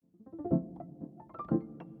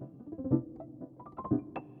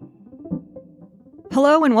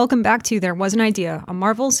Hello and welcome back to There Was an Idea, a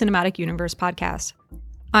Marvel Cinematic Universe podcast.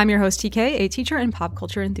 I'm your host TK, a teacher and pop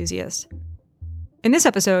culture enthusiast. In this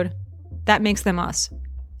episode, That Makes Them Us,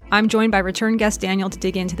 I'm joined by return guest Daniel to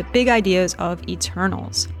dig into the big ideas of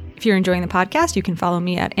Eternals. If you're enjoying the podcast, you can follow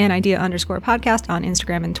me at anidea_podcast on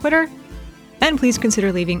Instagram and Twitter. And please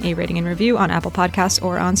consider leaving a rating and review on Apple Podcasts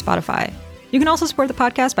or on Spotify. You can also support the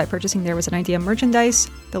podcast by purchasing There Was an Idea merchandise.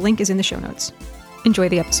 The link is in the show notes. Enjoy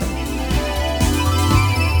the episode.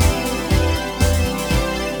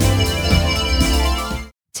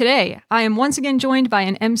 Today, I am once again joined by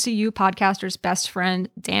an MCU podcaster's best friend,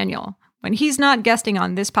 Daniel. When he's not guesting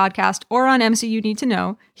on this podcast or on MCU Need to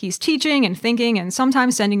Know, he's teaching and thinking and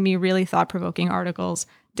sometimes sending me really thought-provoking articles.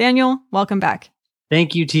 Daniel, welcome back.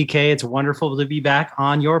 Thank you, TK. It's wonderful to be back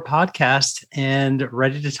on your podcast and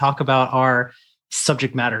ready to talk about our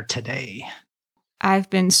subject matter today. I've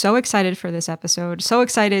been so excited for this episode, so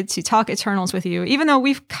excited to talk Eternals with you, even though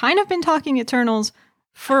we've kind of been talking Eternals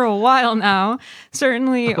for a while now.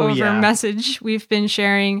 Certainly over message, we've been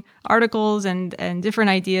sharing articles and different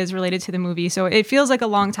ideas related to the movie. So it feels like a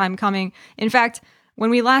long time coming. In fact, when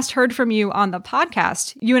we last heard from you on the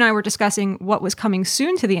podcast, you and I were discussing what was coming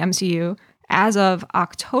soon to the MCU as of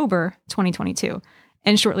October 2022.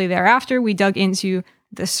 And shortly thereafter, we dug into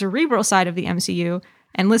the cerebral side of the MCU.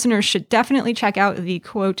 And listeners should definitely check out the,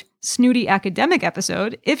 quote, snooty academic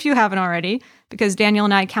episode, if you haven't already, because Daniel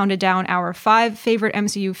and I counted down our 5 favorite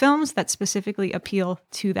MCU films that specifically appeal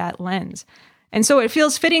to that lens. And so it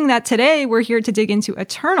feels fitting that today we're here to dig into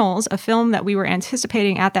Eternals, a film that we were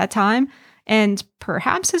anticipating at that time, and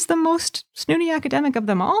perhaps is the most snooty academic of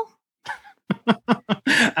them all.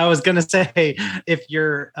 I was going to say, if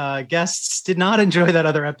your guests did not enjoy that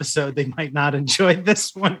other episode, they might not enjoy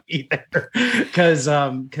this one either, because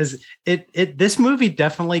this movie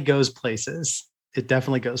definitely goes places. It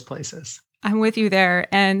definitely goes places. I'm with you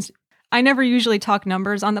there. And I never usually talk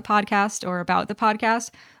numbers on the podcast or about the podcast,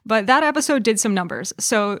 but that episode did some numbers.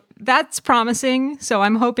 So that's promising. So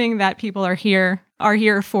I'm hoping that people are here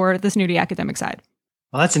for the snooty academic side.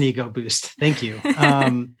 Well, that's an ego boost. Thank you.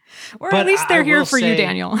 Or at least they're here for you,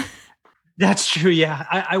 Daniel. That's true. Yeah,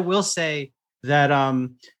 I will say that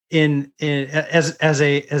as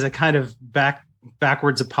a kind of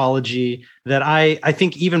backwards apology, that I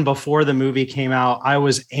think even before the movie came out, I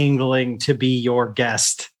was angling to be your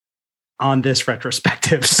guest on this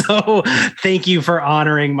retrospective. So thank you for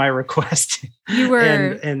honoring my request. You were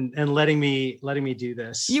and letting me do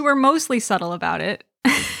this. You were mostly subtle about it.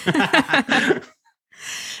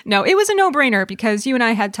 No, it was a no-brainer because you and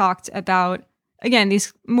I had talked about, again,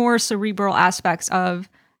 these more cerebral aspects of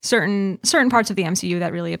certain parts of the MCU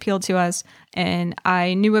that really appealed to us. And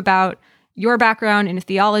I knew about your background in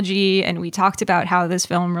theology, and we talked about how this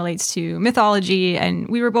film relates to mythology, and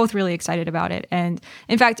we were both really excited about it. And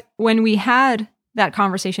in fact, when we had that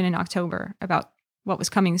conversation in October about what was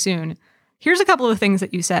coming soon, here's a couple of things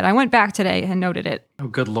that you said. I went back today and noted it. Oh,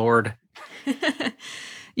 good Lord.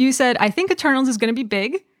 You said, I think Eternals is going to be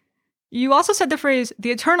big. You also said the phrase,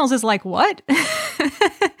 the Eternals is like what?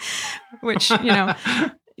 Which,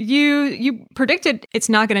 you predicted it's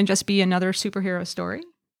not going to just be another superhero story.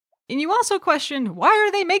 And you also questioned, why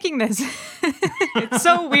are they making this? It's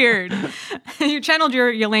so weird. You channeled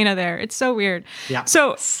your Yelena there. It's so weird. Yeah.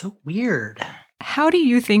 So weird. How do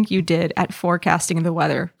you think you did at forecasting the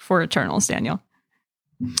weather for Eternals, Daniel?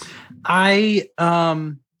 I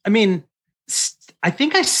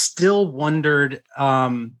think I still wondered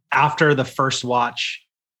after the first watch,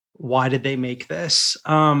 why did they make this?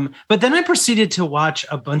 But then I proceeded to watch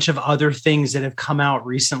a bunch of other things that have come out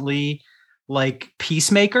recently, like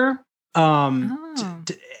Peacemaker, and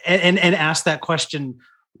ask that question,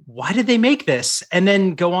 why did they make this? And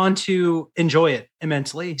then go on to enjoy it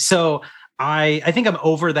immensely. So I think I'm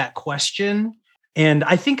over that question. And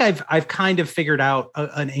I think I've kind of figured out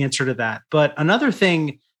an answer to that. But another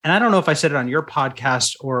thing, and I don't know if I said it on your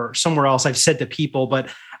podcast or somewhere else, I've said to people, but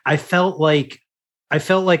I felt like I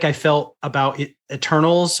felt about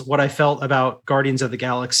Eternals what I felt about Guardians of the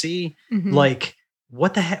Galaxy. Mm-hmm. Like,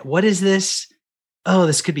 what the heck? What is this? Oh,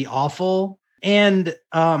 this could be awful. And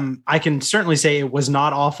I can certainly say it was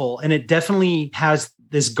not awful. And it definitely has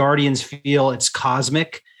this Guardians feel. It's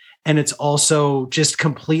cosmic. And it's also just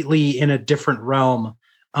completely in a different realm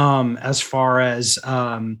as far as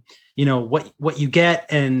what you get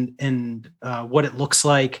and what it looks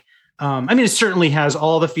like. It certainly has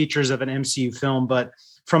all the features of an MCU film, but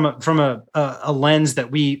from a lens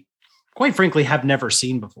that we, quite frankly, have never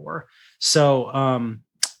seen before. So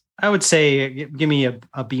I would say, give me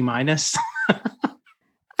a B-.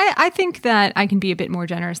 I think that I can be a bit more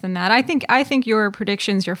generous than that. I think your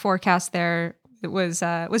predictions, your forecast there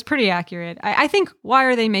was pretty accurate. I think why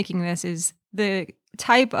are they making this is the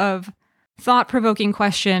type of thought-provoking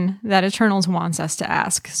question that Eternals wants us to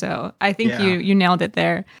ask. So I think you nailed it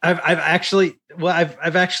there. I've actually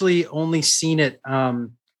only seen it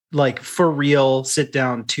like for real sit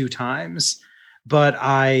down 2 times, but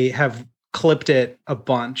I have clipped it a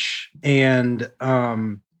bunch and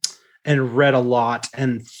read a lot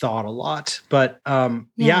and thought a lot. But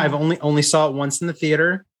I've only saw it once in the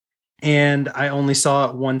theater, and I only saw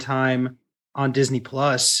it one time on Disney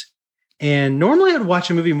Plus. And normally I'd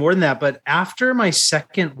watch a movie more than that, but after my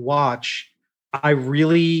second watch,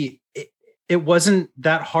 it wasn't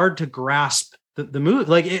that hard to grasp the movie.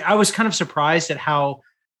 Like I was kind of surprised at how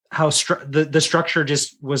the structure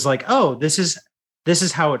just was like, oh, this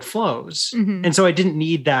is how it flows. Mm-hmm. And so I didn't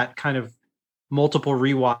need that kind of multiple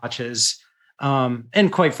rewatches.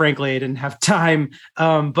 And quite frankly, I didn't have time.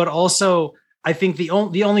 But also I think the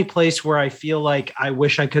only place where I feel like I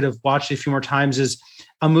wish I could have watched it a few more times is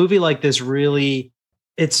a movie like this. Really,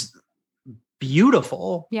 it's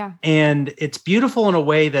beautiful. Yeah. And it's beautiful in a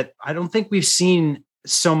way that I don't think we've seen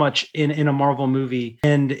so much in a Marvel movie.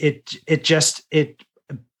 And it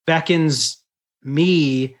beckons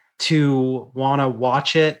me to want to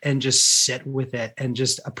watch it and just sit with it and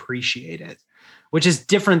just appreciate it, which is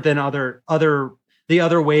different than the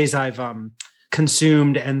other ways I've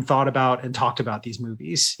consumed and thought about and talked about these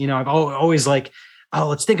movies. You know, I've always like, oh,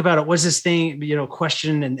 let's think about it. What's this thing,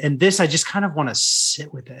 question? And this, I just kind of want to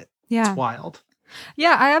sit with it. Yeah. It's wild.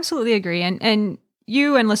 Yeah, I absolutely agree. And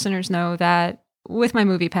you and listeners know that with my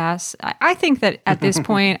Movie Pass, I think that at this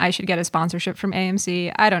point I should get a sponsorship from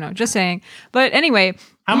AMC. I don't know, just saying. But anyway.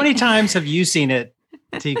 How many times have you seen it,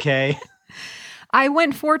 TK? I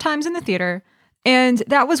went 4 times in the theater. And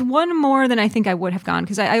that was one more than I think I would have gone,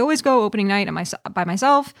 because I always go opening night by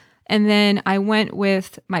myself. And then I went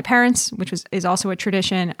with my parents, which is also a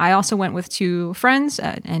tradition. I also went with 2 friends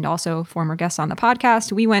and also former guests on the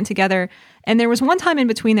podcast. We went together. And there was one time in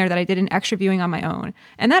between there that I did an extra viewing on my own.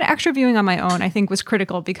 And that extra viewing on my own, I think, was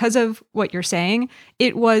critical because of what you're saying.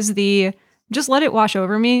 It was just let it wash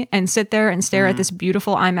over me and sit there and stare at this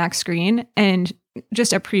beautiful IMAX screen and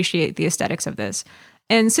just appreciate the aesthetics of this.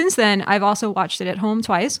 And since then, I've also watched it at home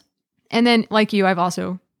twice. And then, like you, I've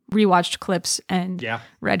also rewatched clips and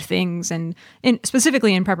read things, and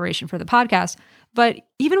specifically in preparation for the podcast. But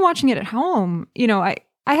even watching it at home, I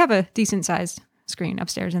have a decent sized screen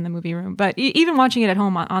upstairs in the movie room. But even watching it at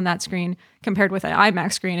home on that screen compared with an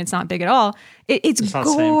IMAX screen, it's not big at all. It's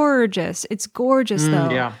gorgeous. It's gorgeous, though.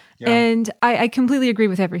 Yeah. And I completely agree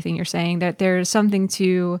with everything you're saying, that there's something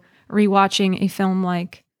to rewatching a film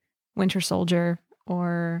like Winter Soldier,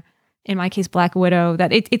 or in my case, Black Widow,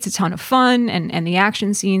 that it's a ton of fun and the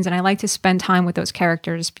action scenes. And I like to spend time with those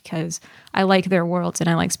characters because I like their worlds and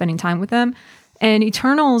I like spending time with them. And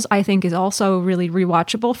Eternals, I think, is also really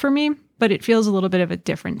rewatchable for me, but it feels a little bit of a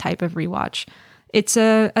different type of rewatch. It's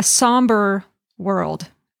a somber world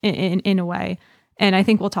in a way. And I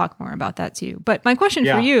think we'll talk more about that too. But my question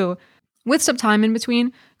for you, with some time in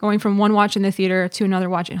between, going from one watch in the theater to another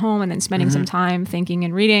watch at home and then spending some time thinking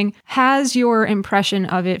and reading, has your impression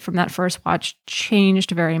of it from that first watch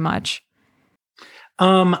changed very much?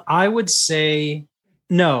 I would say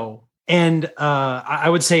no. And I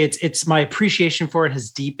would say it's my appreciation for it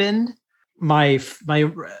has deepened. My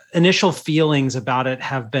initial feelings about it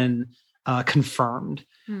have been confirmed.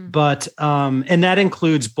 But and that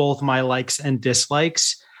includes both my likes and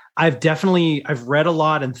dislikes. I've read a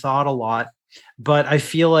lot and thought a lot, but I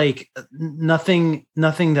feel like nothing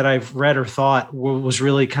that I've read or thought was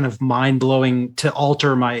really kind of mind blowing to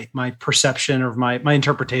alter my perception or my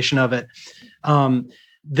interpretation of it.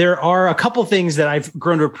 There are a couple things that I've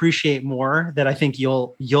grown to appreciate more that I think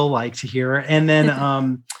you'll like to hear. And then,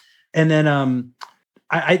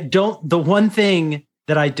 the one thing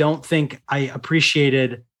that I don't think I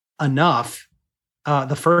appreciated enough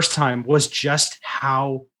the first time was just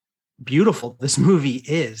how beautiful this movie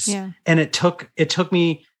is. Yeah. And it took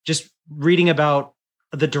me just reading about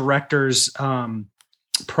the director's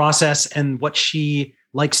process and what she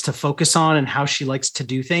likes to focus on and how she likes to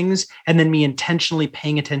do things. And then me intentionally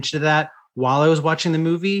paying attention to that while I was watching the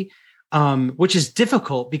movie, which is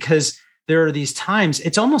difficult because there are these times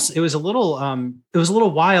it was a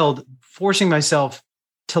little wild forcing myself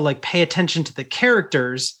to like pay attention to the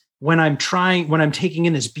characters when I'm taking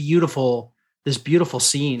in this beautiful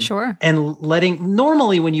scene. Sure. And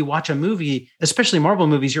normally when you watch a movie, especially Marvel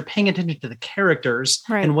movies, you're paying attention to the characters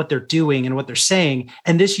and what they're doing and what they're saying.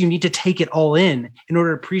 And this, you need to take it all in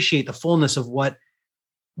order to appreciate the fullness of what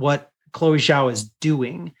Chloe Zhao is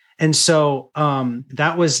doing. And so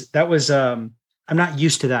that was I'm not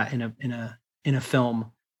used to that in in a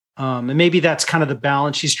film. And maybe that's kind of the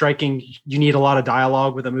balance she's striking. You need a lot of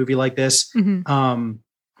dialogue with a movie like this,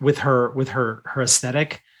 with her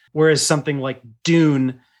aesthetic. Whereas something like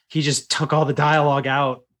Dune, he just took all the dialogue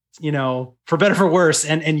out, for better or for worse,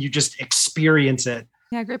 and you just experience it.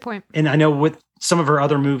 Yeah, great point. And I know with some of her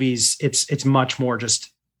other movies, it's much more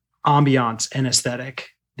just ambiance and aesthetic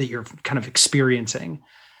that you're kind of experiencing.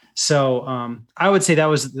 So I would say that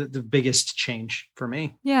was the biggest change for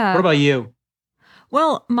me. Yeah. What about you?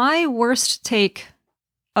 Well, my worst take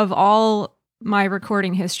of all my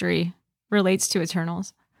recording history relates to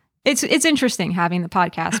Eternals. It's interesting having the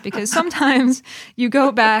podcast because sometimes you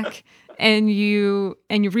go back and you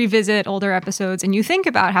revisit older episodes and you think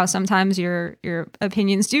about how sometimes your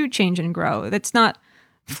opinions do change and grow. That's not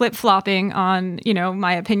flip-flopping on,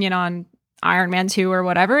 my opinion on Iron Man 2 or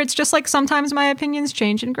whatever. It's just like sometimes my opinions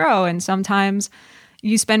change and grow, and sometimes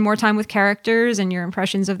you spend more time with characters and your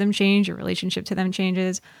impressions of them change, your relationship to them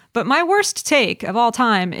changes. But my worst take of all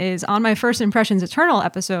time is on my First Impressions Eternal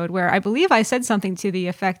episode, where I believe I said something to the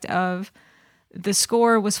effect of the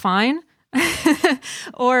score was fine.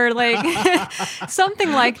 Or like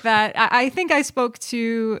something like that. I think I spoke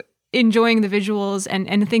to enjoying the visuals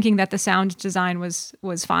and thinking that the sound design was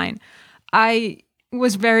fine. I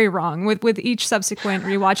was very wrong with each subsequent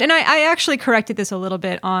rewatch. And I actually corrected this a little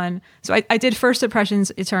bit so I did First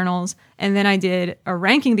Impressions Eternals, and then I did a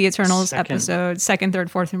Ranking the Eternals episode, second, third,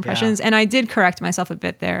 fourth impressions. Yeah. And I did correct myself a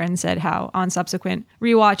bit there and said how on subsequent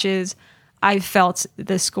rewatches, I felt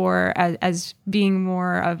the score as being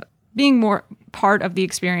more part of the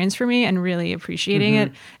experience for me and really appreciating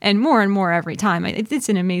it, and more every time. It's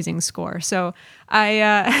an amazing score. So I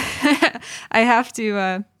have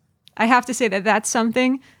to say that that's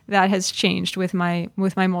something that has changed with my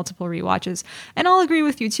multiple rewatches. And I'll agree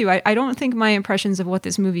with you too. I don't think my impressions of what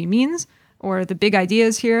this movie means or the big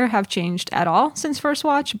ideas here have changed at all since first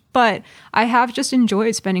watch, but I have just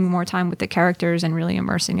enjoyed spending more time with the characters and really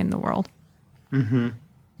immersing in the world.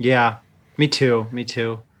 Yeah, me too.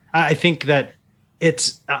 I think that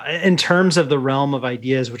it's in terms of the realm of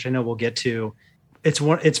ideas, which I know we'll get to,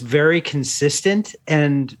 it's very consistent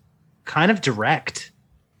and kind of direct.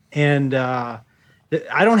 And I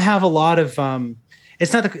don't have a lot of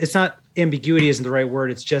it's not ambiguity isn't the right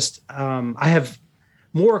word. It's just I have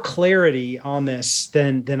more clarity on this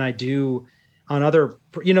than I do on other,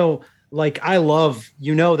 like I love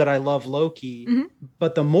that I love Loki,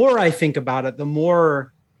 but the more I think about it, the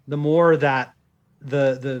more that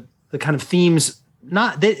the kind of themes,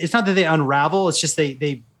 it's not that they unravel, it's just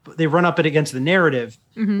they run up it against the narrative.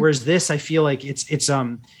 Whereas this, I feel like it's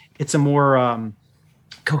a more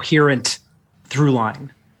coherent through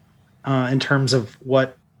line in terms of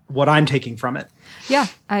what I'm taking from it. Yeah,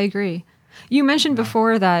 I agree. You mentioned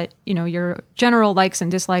before that, your general likes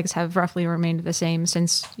and dislikes have roughly remained the same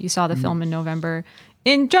since you saw the film in November.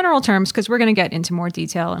 In general terms, because we're going to get into more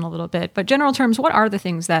detail in a little bit, but general terms, what are the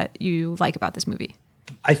things that you like about this movie?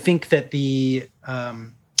 I think that the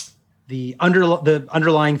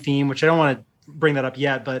underlying theme, which I don't want to bring that up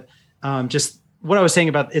yet, but just what I was saying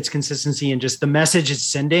about its consistency and just the message it's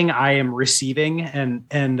sending, I am receiving, and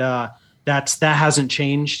that hasn't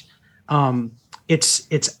changed.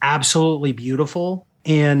 It's absolutely beautiful,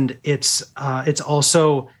 and it's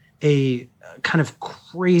also a kind of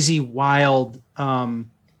crazy, wild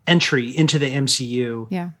entry into the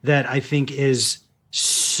MCU that I think is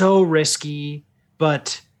so risky,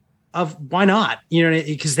 but why not?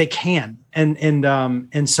 Because they can,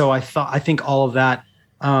 and so I think all of that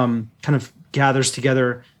kind of gathers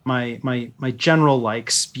together my general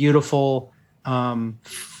likes. Beautiful,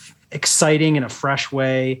 exciting in a fresh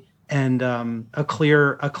way, and a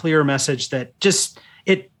clear message that just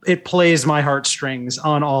it plays my heartstrings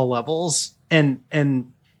on all levels. And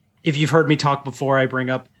if you've heard me talk before, I bring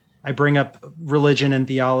up religion and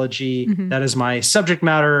theology. That is my subject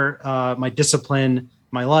matter, my discipline,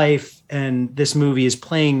 my life, and this movie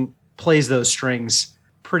plays those strings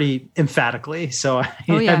pretty emphatically. So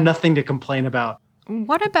I have nothing to complain about.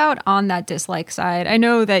 What about on that dislike side? I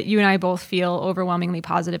know that you and I both feel overwhelmingly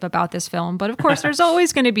positive about this film, but of course there's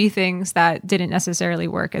always going to be things that didn't necessarily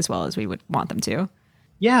work as well as we would want them to.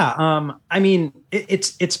 Yeah. I mean,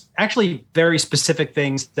 it's actually very specific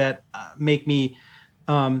things that make me,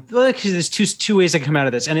 there's two ways I can come out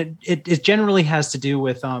of this. And it generally has to do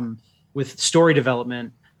with story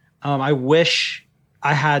development. I wish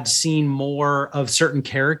I had seen more of certain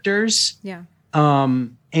characters. Yeah.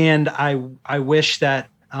 And I wish that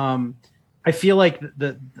I feel like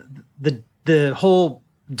the whole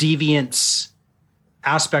deviance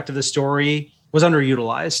aspect of the story was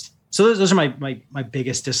underutilized. So those are my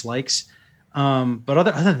biggest dislikes. But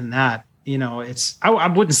other than that, you know, I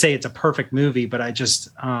wouldn't say it's a perfect movie, but I just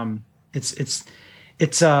it's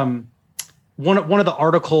one of the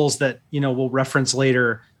articles that, you know, we'll reference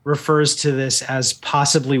later refers to this as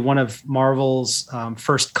possibly one of Marvel's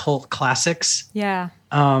first cult classics. Yeah.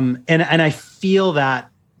 And I feel that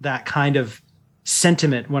kind of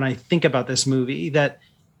sentiment when I think about this movie, that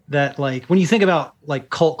like when you think about like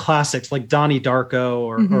cult classics like Donnie Darko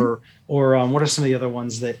or what are some of the other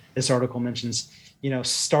ones that this article mentions? You know,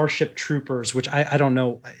 Starship Troopers, which I don't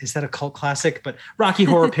know, is that a cult classic? But Rocky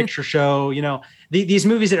Horror Picture Show, you know, these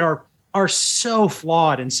movies that are so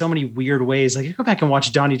flawed in so many weird ways. Like you go back and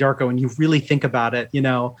watch Donnie Darko and you really think about it, you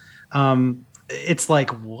know, it's like,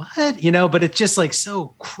 what, you know, but it's just like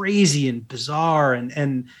so crazy and bizarre,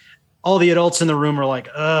 and all the adults in the room are like,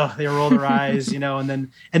 ugh, they roll their eyes, you know, and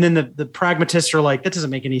then the pragmatists are like, that doesn't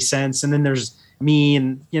make any sense. And then there's me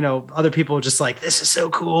and, you know, other people are just like, this is so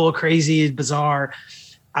cool, crazy, bizarre.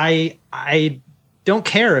 I don't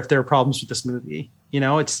care if there are problems with this movie. You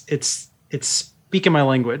know, it's speaking my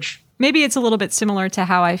language. Maybe it's a little bit similar to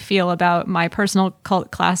how I feel about my personal cult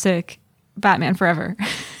classic, Batman Forever.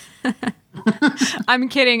 I'm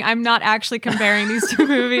kidding. I'm not actually comparing these two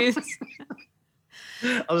movies.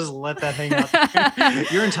 I'll just let that hang out there.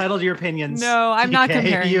 You're entitled to your opinions. No, I'm not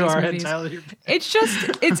comparing you these are movies. Entitled to your opinions. It's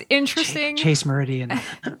just, it's interesting. Chase Meridian.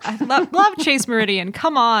 I love Chase Meridian.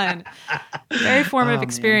 Come on. Very formative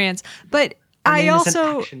experience. But I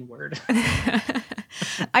also, an action word.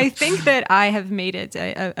 I think that I have made it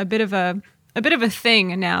a bit of a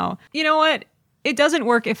thing now. You know what? It doesn't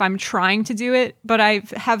work if I'm trying to do it, but I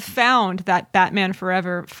have found that Batman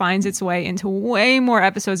Forever finds its way into way more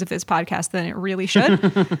episodes of this podcast than it really should.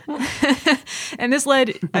 And this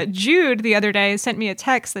led Jude the other day sent me a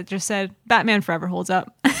text that just said, Batman Forever holds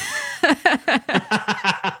up.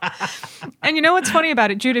 And you know what's funny about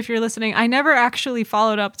it, Jude, if you're listening, I never actually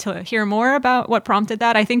followed up to hear more about what prompted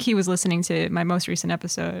that. I think he was listening to my most recent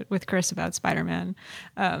episode with Chris about Spider-Man.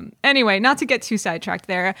 Anyway, not to get too sidetracked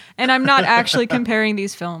there, and I'm not actually comparing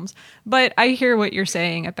these films, but I hear what you're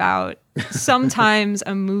saying about sometimes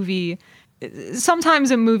a movie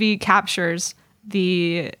captures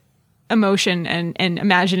the emotion and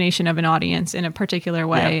imagination of an audience in a particular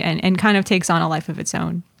way, and kind of takes on a life of its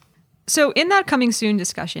own. So in that coming soon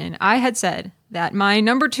discussion, I had said that my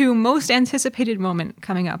number 2 most anticipated moment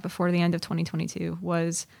coming up before the end of 2022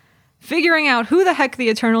 was figuring out who the heck the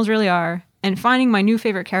Eternals really are and finding my new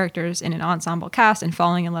favorite characters in an ensemble cast and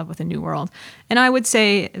falling in love with a new world. And I would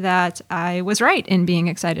say that I was right in being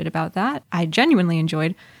excited about that. I genuinely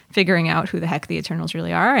enjoyed figuring out who the heck the Eternals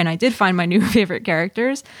really are, and I did find my new favorite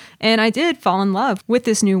characters, and I did fall in love with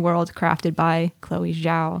this new world crafted by Chloe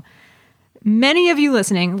Zhao. Many of you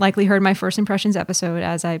listening likely heard my First Impressions episode,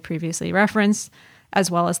 as I previously referenced, as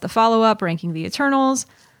well as the follow-up ranking the Eternals.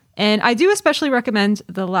 And I do especially recommend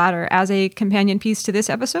the latter as a companion piece to this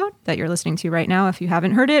episode that you're listening to right now if you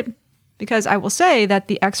haven't heard it, because I will say that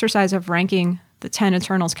the exercise of ranking the 10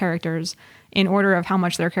 Eternals characters in order of how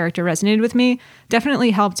much their character resonated with me definitely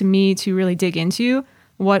helped me to really dig into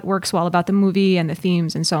what works well about the movie and the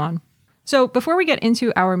themes and so on. So before we get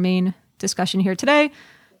into our main discussion here today,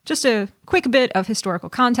 just a quick bit of historical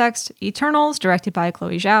context. Eternals, directed by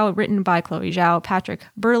Chloe Zhao, written by Chloe Zhao, Patrick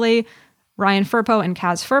Burleigh, Ryan Firpo, and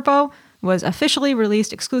Kaz Firpo, was officially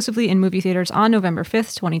released exclusively in movie theaters on November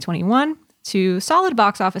 5th, 2021, to solid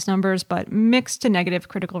box office numbers, but mixed to negative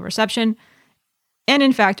critical reception, and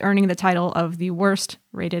in fact earning the title of the worst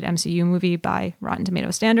rated MCU movie by Rotten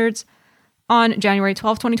Tomatoes standards. On January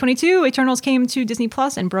 12, 2022, Eternals came to Disney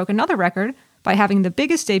Plus and broke another record by having the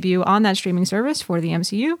biggest debut on that streaming service for the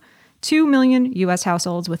MCU, 2 million US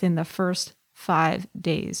households within the first 5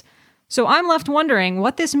 days. So I'm left wondering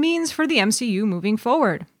what this means for the MCU moving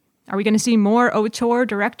forward. Are we going to see more auteur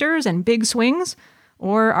directors and big swings?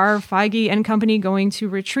 Or are Feige and company going to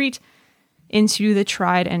retreat into the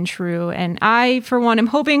tried and true? And I, for one, am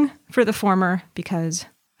hoping for the former because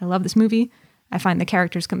I love this movie. I find the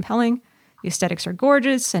characters compelling. The aesthetics are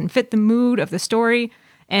gorgeous and fit the mood of the story.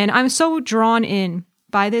 And I'm so drawn in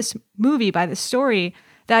by this movie, by this story,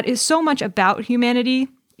 that is so much about humanity,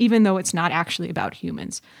 even though it's not actually about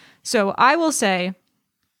humans. So I will say,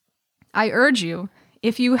 I urge you,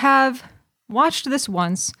 if you have watched this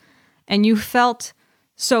once and you felt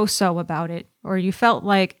so about it, or you felt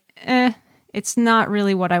like, it's not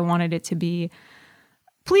really what I wanted it to be,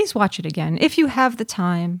 please watch it again if you have the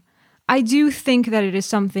time. I do think that it is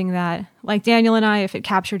something that, like Daniel and I, if it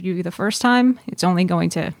captured you the first time, it's only going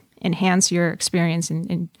to enhance your experience.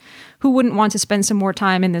 And who wouldn't want to spend some more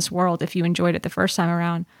time in this world if you enjoyed it the first time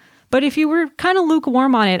around? But if you were kind of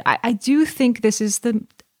lukewarm on it, I do think this is the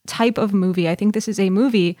type of movie. I think this is a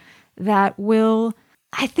movie that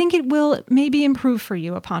I think it will maybe improve for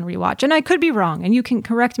you upon rewatch. And I could be wrong, and you can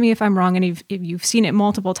correct me if I'm wrong, and if you've seen it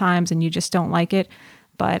multiple times and you just don't like it.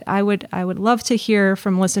 But I would love to hear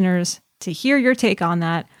from listeners, to hear your take on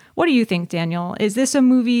that. What do you think, Daniel? Is this a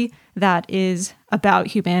movie that is about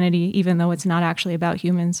humanity, even though it's not actually about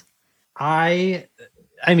humans? I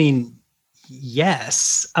mean,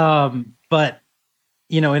 yes. But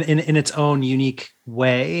in its own unique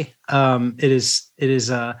way, it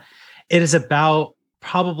is about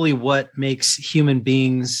probably what makes human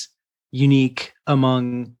beings unique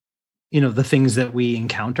among, the things that we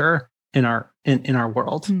encounter in our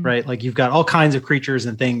world, right? Like you've got all kinds of creatures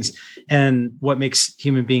and things, and what makes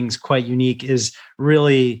human beings quite unique is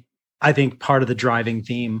really, I think, part of the driving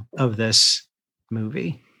theme of this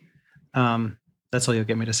movie. That's all you'll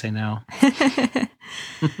get me to say now.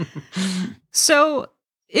 So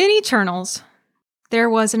in Eternals, there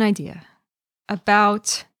was an idea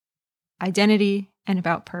about identity and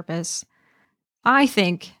about purpose. I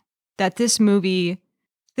think that this movie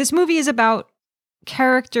is about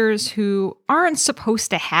characters who aren't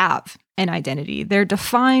supposed to have an identity. They're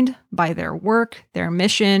defined by their work, their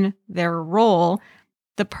mission, their role,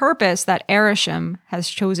 the purpose that Arishem has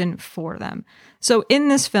chosen for them. So in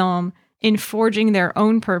this film, in forging their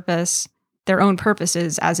own purposes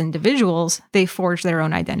as individuals, they forge their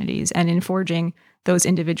own identities. And in forging those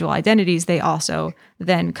individual identities, they also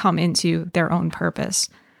then come into their own purpose.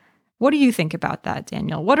 What do you think about that,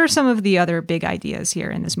 Daniel? What are some of the other big ideas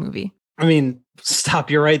here in this movie? I mean,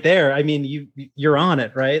 stop, you're right there. I mean, you're on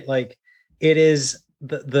it, right? Like it is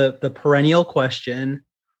the perennial question,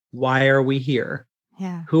 why are we here?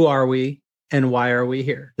 Yeah. Who are we and why are we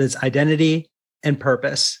here? There's identity and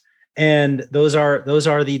purpose. And those are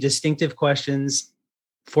the distinctive questions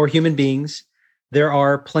for human beings. There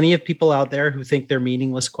are plenty of people out there who think they're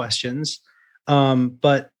meaningless questions.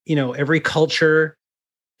 But every culture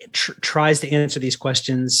tries to answer these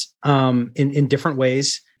questions in different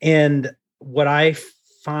ways. And what I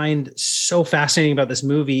find so fascinating about this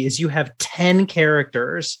movie is you have 10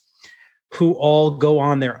 characters who all go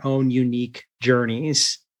on their own unique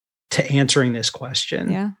journeys to answering this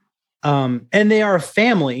question. Yeah. And they are a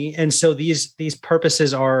family. And so these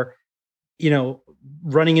purposes are,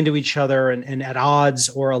 running into each other and at odds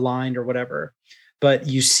or aligned or whatever. But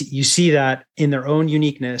you see that in their own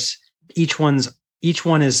uniqueness, each one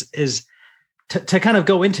is to kind of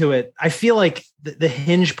go into it. I feel like the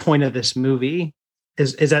hinge point of this movie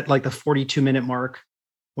is at like the 42-minute mark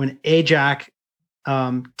when Ajak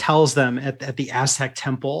tells them at the Aztec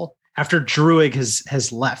temple after Druig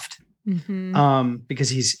has left. Because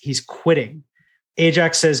he's quitting.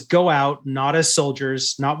 Ajak says, go out, not as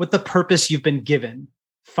soldiers, not with the purpose you've been given.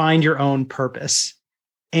 Find your own purpose.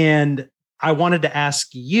 And I wanted to ask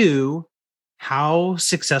you, how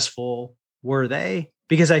successful were they?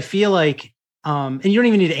 Because I feel like, and you don't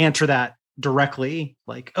even need to answer that directly,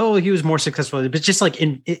 like, oh, he was more successful, but just like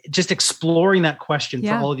just exploring that question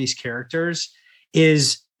for all of these characters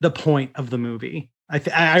is the point of the movie.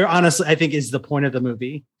 I honestly think is the point of the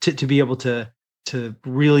movie to be able to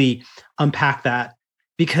really unpack that,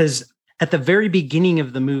 because at the very beginning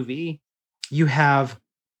of the movie, you have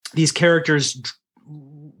these characters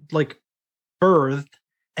like birthed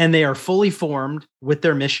and they are fully formed with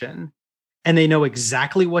their mission and they know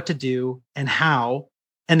exactly what to do and how,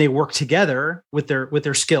 and they work together with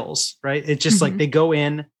their skills, right? It's just like they go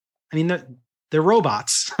in, I mean, they're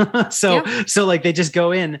robots. So like they just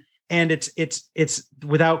go in. And it's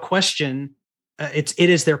without question, it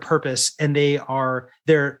is their purpose, and they are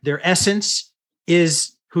their essence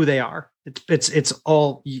is who they are. It's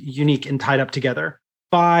all unique and tied up together.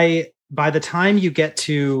 By the time you get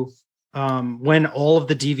to when all of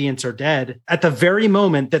the deviants are dead, at the very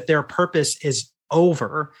moment that their purpose is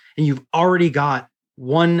over, and you've already got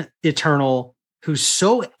one Eternal who's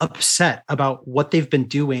so upset about what they've been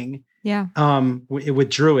doing, with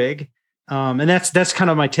Druig. And that's kind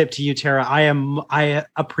of my tip to you, Tara. I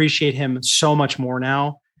appreciate him so much more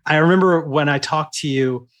now. I remember when I talked to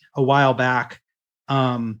you a while back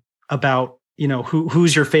about,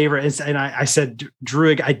 who's your favorite. And I said,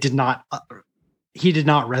 Druig, he did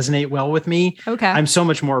not resonate well with me. Okay. I'm so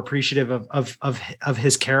much more appreciative of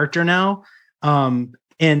his character now.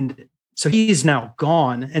 And so he's now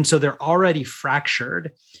gone. And so they're already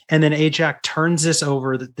fractured. And then Ajak turns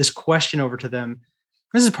this question over to them.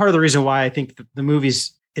 This is part of the reason why I think the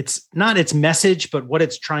movie's, it's not its message, but what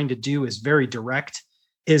it's trying to do is very direct,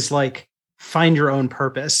 is like, find your own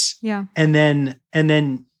purpose. Yeah. And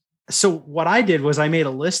then, so what I did was I made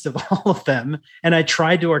a list of all of them and I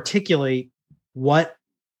tried to articulate what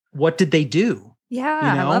did they do? Yeah.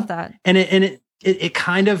 I love that. And it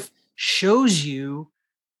kind of shows you,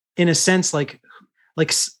 in a sense, like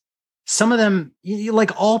some of them,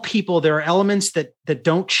 like all people, there are elements that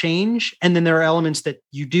don't change, and then there are elements that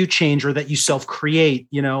you do change, or that you self-create,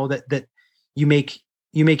 that you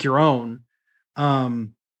make your own.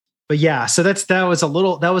 But yeah, so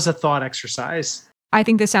that was a thought exercise. I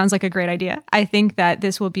think this sounds like a great idea. I think that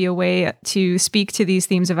this will be a way to speak to these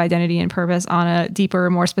themes of identity and purpose on a deeper,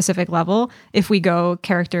 more specific level if we go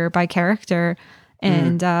character by character.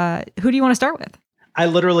 And who do you want to start with? I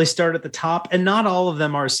literally start at the top, and not all of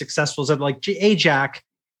them are as successful as I'd like. Ajak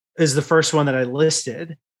is the first one that I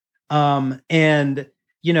listed. And,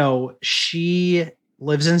 she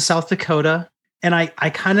lives in South Dakota. And I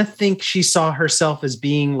kind of think she saw herself as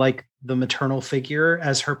being like the maternal figure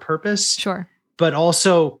as her purpose. Sure. But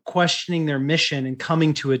also questioning their mission and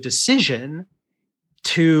coming to a decision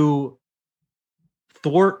to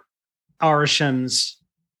thwart Arisham's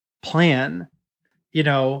plan,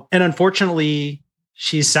 and unfortunately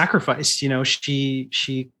she's sacrificed. Her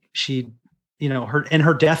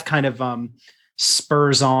death kind of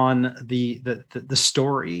spurs on the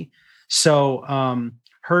story. So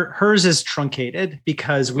hers is truncated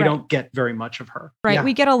because we don't get very much of her. Right. Yeah.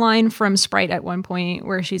 We get a line from Sprite at one point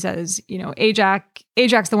where she says,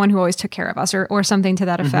 Ajak's the one who always took care of us, or something to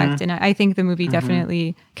that effect. And I think the movie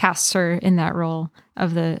definitely casts her in that role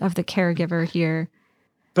of the caregiver here.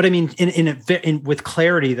 But I mean, in with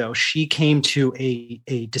clarity though, she came to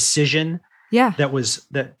a decision that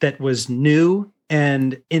was new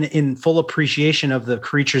and in full appreciation of the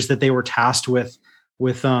creatures that they were tasked with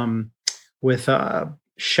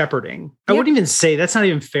shepherding. Yep. I wouldn't even say that's not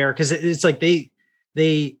even fair, because it's like they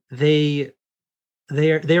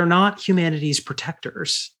are not humanity's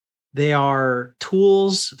protectors. They are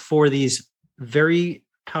tools for these very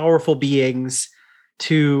powerful beings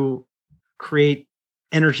to create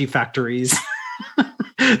energy factories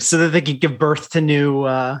so that they can give birth to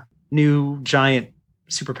new giant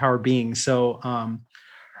superpowered beings. So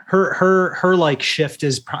her like shift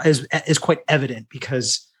is quite evident,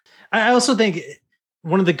 because I also think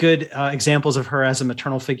one of the good examples of her as a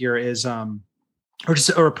maternal figure is, or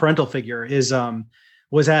a parental figure is,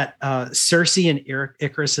 was at Cersei and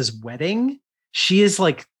Icarus's wedding. She is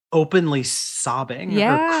like openly sobbing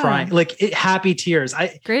or crying, like happy tears.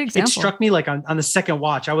 Great example. It struck me like on the second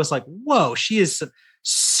watch, I was like, whoa, she is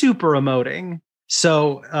super emoting.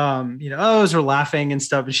 So, others were laughing and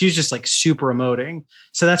stuff, and she's just like super emoting.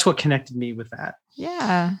 So that's what connected me with that.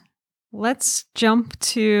 Yeah. Let's jump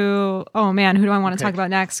to, who do I want to talk about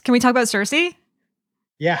next? Can we talk about Cersei?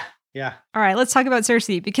 Yeah. All right, let's talk about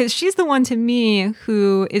Cersei, because she's the one to me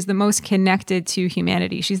who is the most connected to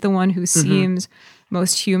humanity. She's the one who seems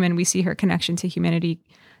most human. We see her connection to humanity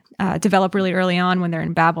develop really early on when they're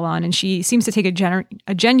in Babylon, and she seems to take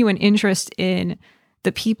a genuine interest in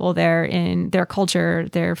the people there, in their culture,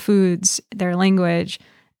 their foods, their language.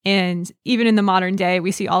 And even in the modern day,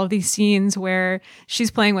 we see all of these scenes where she's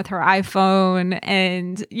playing with her iPhone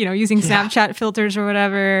and, using Snapchat filters or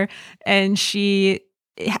whatever. And she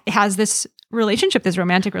has this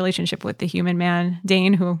romantic relationship with the human man,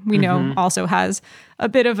 Dane, who we know also has a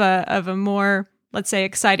bit of a more, let's say,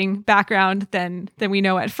 exciting background than we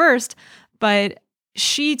know at first. But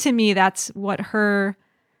she, to me, that's what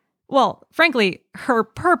frankly, her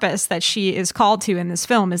purpose that she is called to in this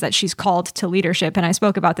film is that she's called to leadership. And I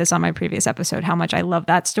spoke about this on my previous episode, how much I love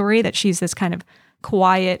that story, that she's this kind of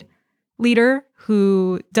quiet leader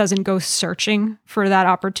who doesn't go searching for that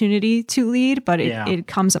opportunity to lead, but it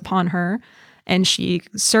comes upon her. And she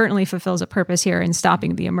certainly fulfills a purpose here in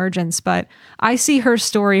stopping the emergence. But I see her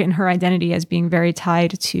story and her identity as being very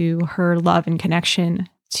tied to her love and connection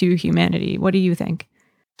to humanity. What do you think?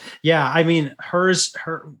 Yeah, I mean, her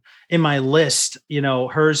in my list,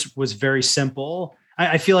 hers was very simple.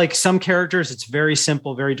 I feel like some characters, it's very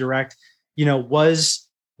simple, very direct.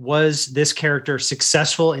 Was this character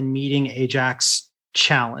successful in meeting Ajak's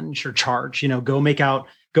challenge or charge?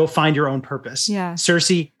 Go find your own purpose. Yeah.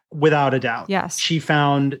 Cersei, without a doubt. Yes. She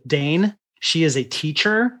found Dane. She is a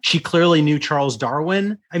teacher. She clearly knew Charles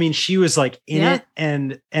Darwin. I mean, she was like in it,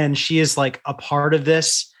 and she is like a part of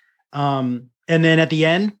this. And then at the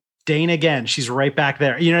end, Dane again, she's right back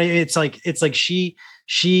there. It's like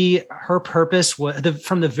her purpose was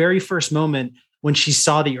from the very first moment when she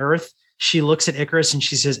saw the earth, she looks at Icarus and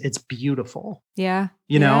she says, "It's beautiful." Yeah.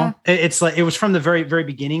 It's like, it was from the very, very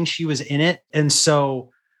beginning. She was in it. And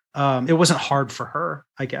so it wasn't hard for her,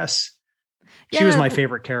 I guess. She was my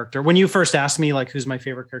favorite character. When you first asked me, like, who's my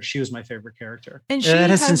favorite character, she was my favorite character. And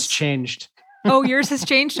that has since changed. Oh, yours has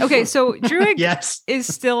changed? Okay, so Druig yes. is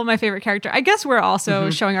still my favorite character. I guess we're also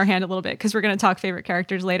showing our hand a little bit because we're going to talk favorite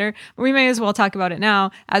characters later. But we may as well talk about it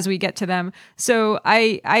now as we get to them. So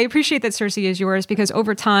I appreciate that Cersei is yours because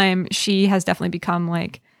over time, she has definitely become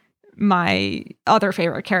like my other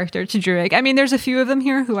favorite character to Druig. I mean, there's a few of them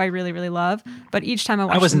here who I really, really love. But each time I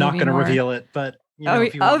watch I was not going to reveal it, but... You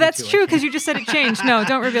know, that's true because you just said it changed. No,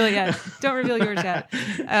 don't reveal it yet. Don't reveal yours yet.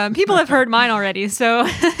 People have heard mine already, so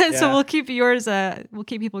so we'll keep yours. We'll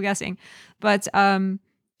keep people guessing. But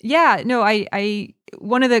yeah, no, I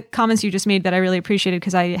one of the comments you just made that I really appreciated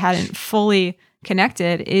because I hadn't fully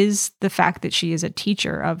connected is the fact that she is a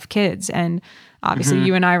teacher of kids, and obviously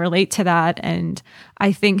you and I relate to that, and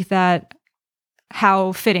I think that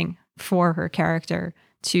how fitting for her character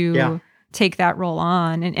to take that role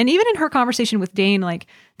on. And even in her conversation with Dane, like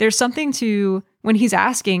there's something to when he's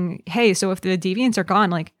asking, hey, so if the deviants are gone,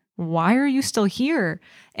 like, why are you still here?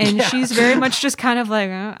 And she's very much just kind of like,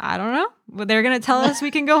 I don't know. Well, they're going to tell us we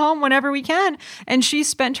can go home whenever we can. And she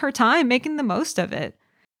spent her time making the most of it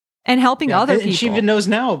and helping other people. And she even knows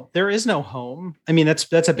now there is no home. I mean, that's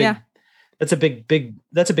a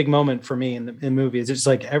big moment for me in the movie. It's just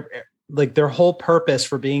like their whole purpose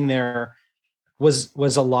for being there was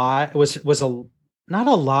a lie, not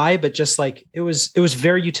a lie, but just like it was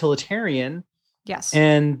very utilitarian. Yes.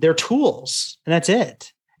 And they're tools and that's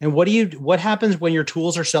it. And what happens when your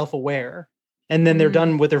tools are self-aware and then they're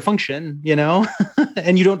done with their function, you know,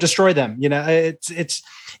 and you don't destroy them, you know,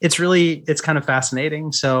 it's really kind of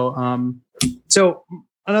fascinating. So, so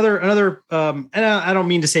another, and I don't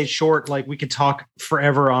mean to say short, like we could talk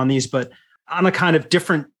forever on these, but on a kind of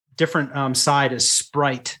different side is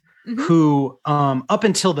Sprite. Who, up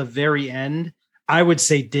until the very end, I would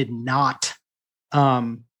say did not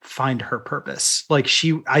find her purpose. Like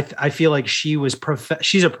I feel like she was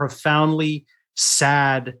she's a profoundly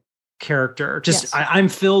sad character. Just I'm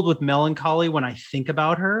filled with melancholy when I think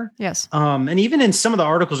about her. Yes. And even in some of the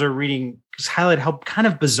articles we're reading, just highlight how kind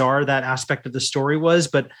of bizarre that aspect of the story was.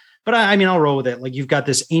 But I mean, I'll roll with it. Like you've got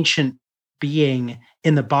this ancient being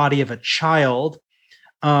in the body of a child,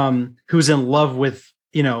 who's in love with,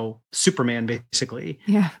 you know, Superman basically.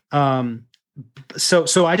 Yeah.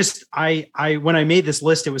 So I when I made this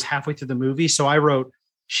list, it was halfway through the movie. So I wrote,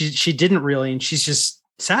 she didn't really, and she's just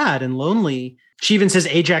sad and lonely. She even says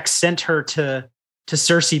Ajax sent her to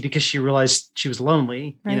Cersei because she realized she was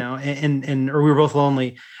lonely, right. You know, and or we were both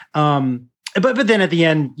lonely. But then at the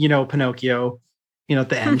end, you know, Pinocchio, you know, at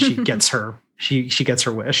the end, she gets her, she gets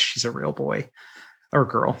her wish. She's a real boy or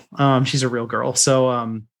girl. She's a real girl.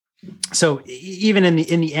 So even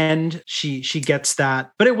in the end, she gets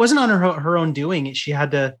that, but it wasn't on her own doing.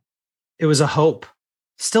 It was a hope.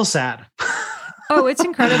 Still sad. Oh, it's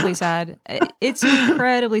incredibly sad. It's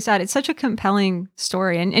incredibly sad. It's such a compelling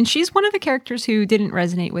story. And she's one of the characters who didn't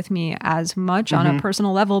resonate with me as much on a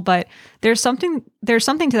personal level, but there's something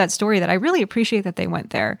to that story that I really appreciate that they went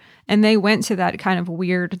there. And they went to that kind of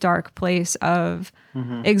weird, dark place of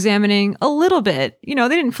examining a little bit. You know,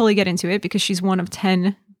 they didn't fully get into it because she's one of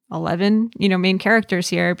 10, 11, you know, main characters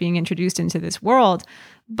here being introduced into this world.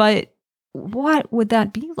 But what would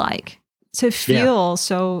that be like? To feel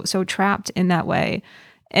so trapped in that way.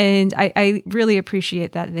 And I really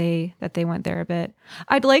appreciate that they went there a bit.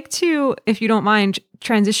 I'd like to, if you don't mind,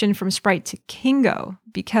 transition from Sprite to Kingo,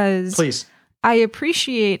 because please. I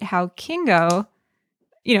appreciate how Kingo,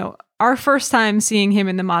 you know, our first time seeing him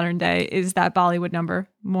in the modern day is that Bollywood number.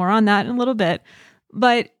 More on that in a little bit.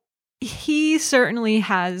 But he certainly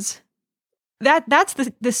has that's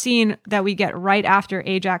the scene that we get right after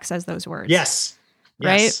Ajax says those words. Yes.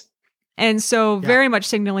 Right? Yes. And so very much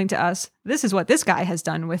signaling to us, this is what this guy has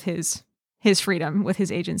done with his freedom, with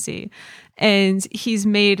his agency. And he's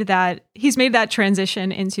made that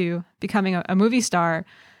transition into becoming a movie star.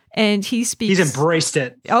 And he speaks. He's embraced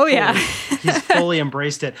it. Oh, yeah. He's fully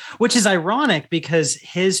embraced it, which is ironic because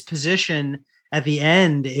his position at the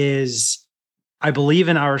end is, I believe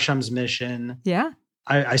in Arisham's mission. Yeah.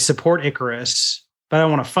 I support Icarus, but I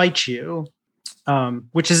want to fight you.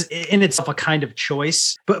 Which is in itself a kind of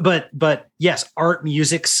choice, but yes, art,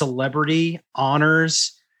 music, celebrity,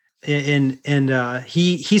 honors, and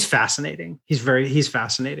he's fascinating. He's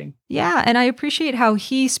fascinating. Yeah, and I appreciate how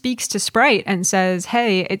he speaks to Sprite and says,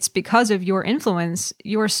 "Hey, it's because of your influence,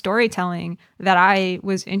 your storytelling, that I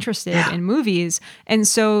was interested in movies." And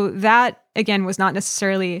so that again was not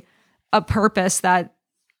necessarily a purpose that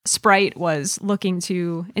Sprite was looking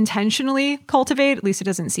to intentionally cultivate. At least it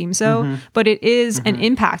doesn't seem so, but it is an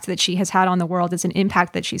impact that she has had on the world. It's an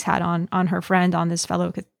impact that she's had on her friend, on this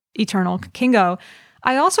fellow Eternal Kingo.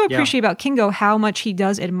 I also appreciate about Kingo how much he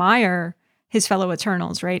does admire his fellow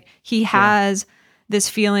Eternals, right? He has this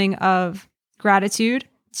feeling of gratitude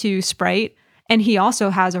to Sprite, and he also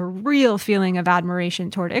has a real feeling of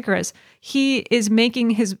admiration toward Ikaris. He is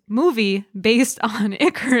making his movie based on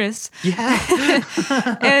Ikaris.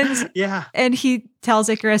 Yeah. And he tells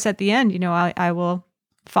Ikaris at the end, I will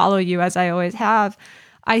follow you as I always have.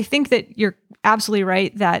 I think that you're absolutely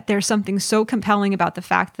right that there's something so compelling about the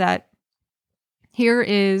fact that here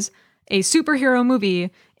is a superhero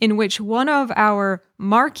movie in which one of our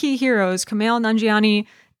marquee heroes, Kumail Nanjiani,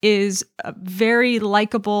 is a very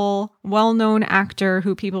likable, well-known actor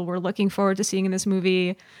who people were looking forward to seeing in this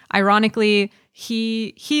movie. Ironically,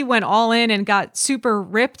 he went all in and got super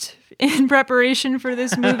ripped in preparation for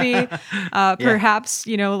this movie. Perhaps,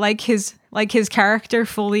 like his character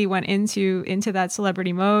fully went into that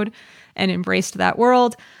celebrity mode and embraced that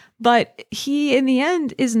world. But he, in the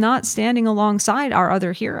end, is not standing alongside our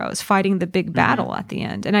other heroes fighting the big battle at the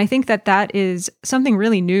end. And I think that is something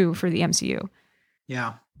really new for the MCU.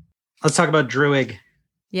 Yeah. Let's talk about Druig.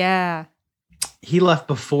 Yeah. He left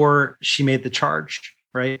before she made the charge,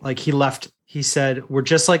 right? Like he left, he said, we're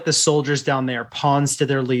just like the soldiers down there, pawns to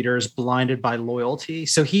their leaders, blinded by loyalty.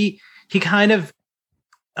 So he kind of,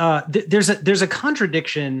 there's a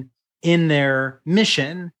contradiction in their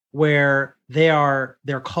mission where they're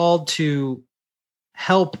called to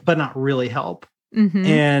help, but not really help. Mm-hmm.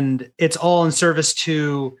 And it's all in service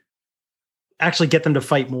to actually get them to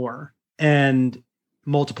fight more and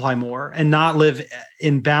multiply more and not live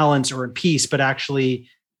in balance or in peace, but actually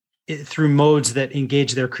through modes that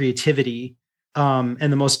engage their creativity. And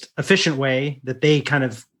the most efficient way that they kind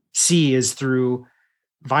of see is through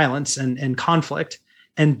violence and conflict.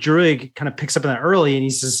 And Druig kind of picks up on that early, and he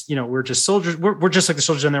says, we're just soldiers. We're just like the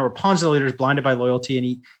soldiers in there. We're pawns of the leaders, blinded by loyalty.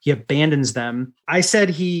 And he abandons them. I said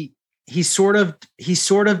he sort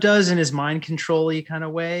of does in his mind control-y kind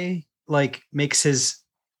of way, like makes his.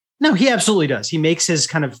 No, he absolutely does. He makes his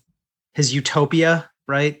kind of his utopia,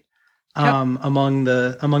 right? Yep. Among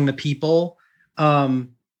the people.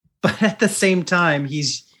 But at the same time,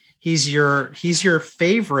 he's your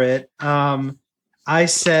favorite. I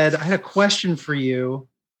said, I had a question for you.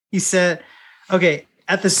 He said, okay,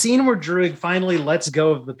 at the scene where Druig finally lets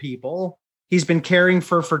go of the people he's been caring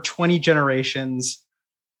for 20 generations.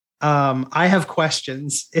 I have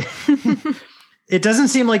questions. It doesn't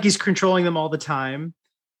seem like he's controlling them all the time.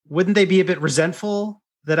 Wouldn't they be a bit resentful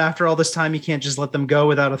that after all this time, he can't just let them go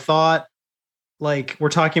without a thought? Like, we're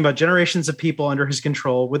talking about generations of people under his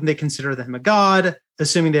control. Wouldn't they consider him a god,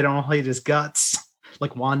 assuming they don't hate his guts?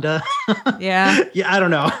 Like Wanda. Yeah. Yeah. I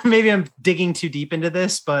don't know. Maybe I'm digging too deep into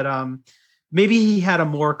this, but maybe he had a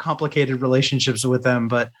more complicated relationships with them.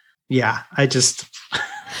 But yeah,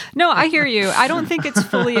 No, I hear you. I don't think it's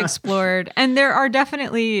fully explored. And there are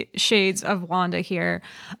definitely shades of Wanda here.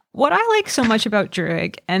 What I like so much about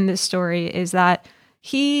Druig and this story is that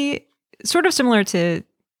he, sort of similar to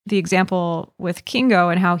the example with Kingo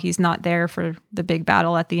and how he's not there for the big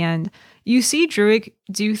battle at the end, you see Druig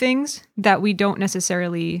do things that we don't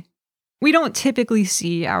typically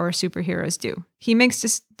see our superheroes do. He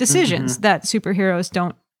makes decisions that superheroes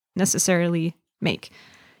don't necessarily make.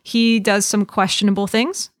 He does some questionable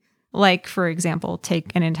things, like, for example,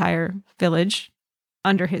 take an entire village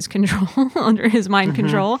under his control, under his mind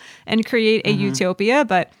control, and create a utopia.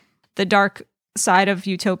 But the dark side of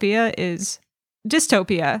utopia is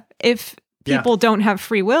dystopia. If people don't have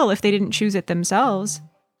free will, if they didn't choose it themselves,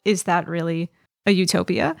 is that really a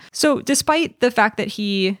utopia? So despite the fact that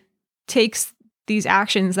he takes these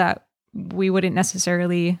actions that we wouldn't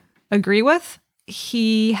necessarily agree with,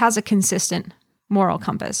 he has a consistent moral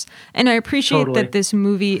compass. And I appreciate that this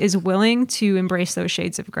movie is willing to embrace those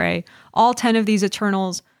shades of gray. All 10 of these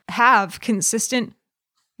Eternals have consistent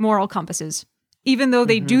moral compasses, even though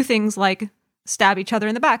they do things like stab each other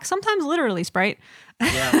in the back, sometimes literally, Sprite.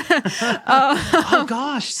 Yeah. Oh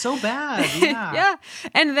gosh, so bad. Yeah. Yeah.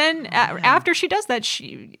 And then after she does that,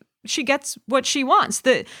 she gets what she wants.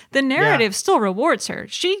 The narrative still rewards her.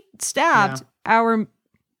 She stabbed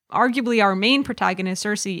arguably our main protagonist,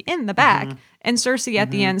 Cersei, in the back. And Cersei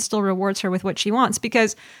at the end still rewards her with what she wants,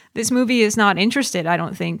 because this movie is not interested, I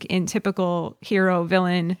don't think, in typical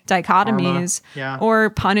hero-villain dichotomies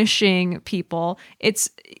or punishing people.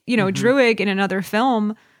 It's, Druig in another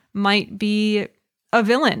film might be a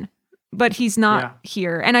villain, but he's not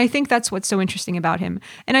here. And I think that's what's so interesting about him.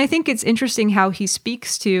 And I think it's interesting how he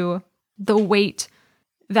speaks to the weight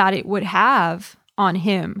that it would have on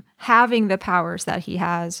him, having the powers that he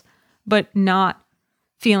has, but not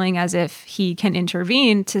feeling as if he can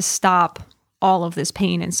intervene to stop all of this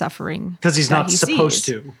pain and suffering. Because he's not supposed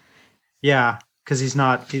to. Yeah. because you're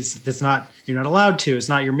not allowed to. It's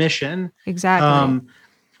not your mission. Exactly.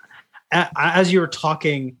 As you were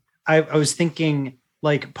talking, I was thinking,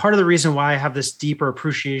 like, part of the reason why I have this deeper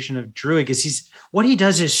appreciation of Druig is what he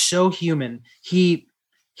does is so human. He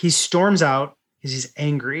storms out because he's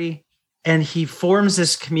angry, and he forms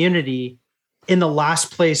this community in the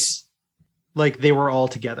last place, like they were all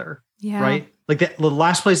together. Yeah. Right. Like the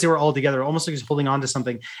last place they were all together, almost like he's holding on to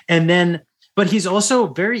something. And then, but he's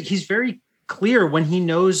also he's very clear when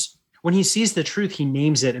he sees the truth, he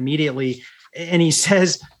names it immediately. And he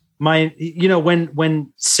says, when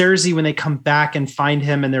Cersei, when they come back and find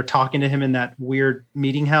him and they're talking to him in that weird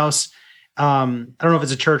meeting house, I don't know if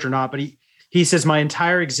it's a church or not, but he says, my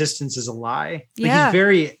entire existence is a lie. Yeah.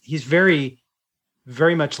 Like he's very,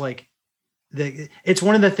 very much like, it's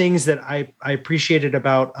one of the things that I appreciated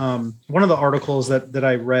about one of the articles that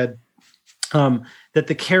I read, that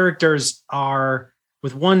the characters are,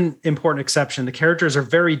 with one important exception, the characters are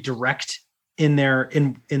very direct in their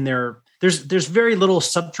there's very little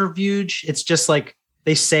subterfuge. It's just like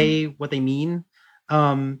they say what they mean.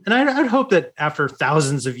 And I'd hope that after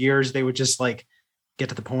thousands of years they would just like get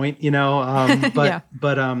to the point, but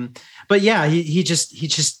yeah, he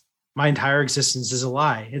just my entire existence is a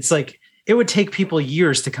lie. It's like, it would take people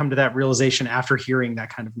years to come to that realization after hearing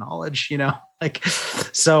that kind of knowledge, like,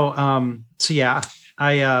 so yeah,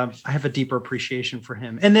 I have a deeper appreciation for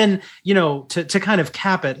him. And then, to kind of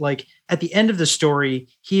cap it, like at the end of the story,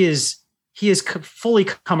 he is fully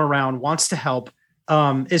come around, wants to help,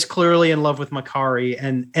 is clearly in love with Makkari,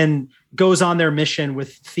 and goes on their mission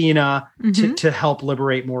with Thena to help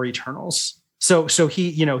liberate more Eternals. So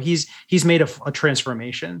he, he's made a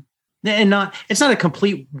transformation. And it's not a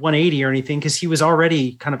complete 180 or anything, because he was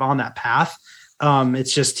already kind of on that path.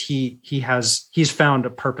 It's just he's found a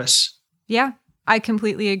purpose. Yeah, I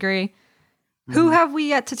completely agree. Mm-hmm. Who have we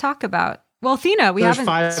yet to talk about? Well, Thena, we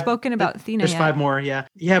haven't spoken about Thena yet. There's 5 more, yeah.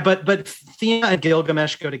 Yeah, but Thena and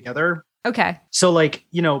Gilgamesh go together. Okay. So like,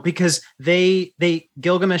 because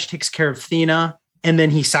Gilgamesh takes care of Thena, and then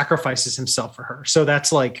he sacrifices himself for her. So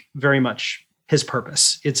that's like very much his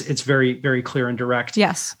purpose. It's very, very clear and direct.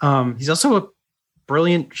 Yes. He's also a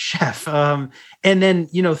brilliant chef. And then,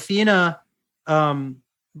 Thena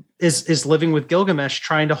is living with Gilgamesh,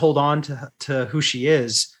 trying to hold on to who she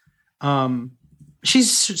is.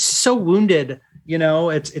 She's so wounded,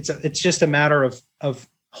 it's just a matter of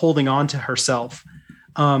holding on to herself.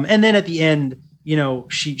 And then at the end,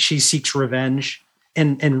 she seeks revenge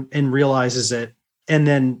and realizes it. And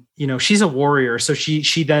then, she's a warrior. So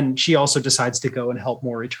she also decides to go and help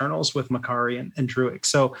more Eternals with Makkari and Druig.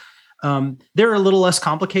 So they're a little less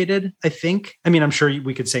complicated, I think. I mean, I'm sure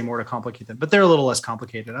we could say more to complicate them, but they're a little less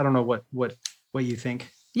complicated. I don't know what you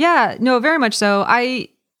think. Yeah, no, very much so. I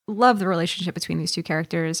love the relationship between these two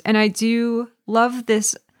characters. And I do love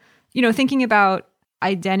this, thinking about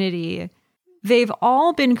identity. They've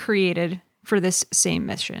all been created for this same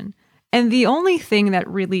mission. And the only thing that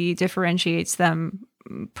really differentiates them,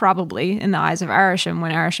 probably in the eyes of Arishem,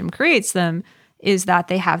 when Arishem creates them, is that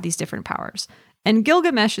they have these different powers. And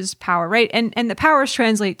Gilgamesh's power, right? And the powers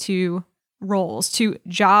translate to roles, to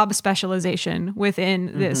job specialization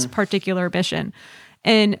within this particular mission.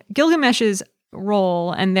 And Gilgamesh's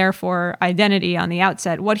role, and therefore identity on the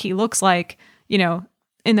outset, what he looks like, in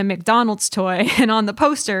the McDonald's toy and on the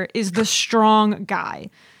poster, is the strong guy.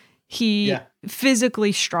 He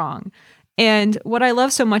physically strong. And what I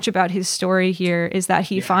love so much about his story here is that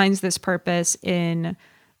he finds this purpose in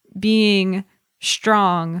being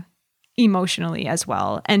strong emotionally as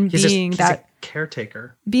well, and he's that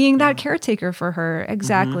caretaker. Being that caretaker for her,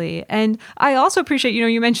 exactly. And I also appreciate,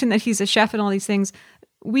 you mentioned that he's a chef and all these things.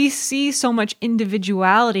 We see so much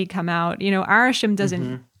individuality come out. Arishem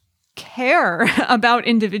doesn't care about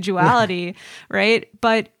individuality, right?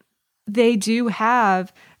 But they do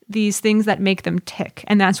have these things that make them tick,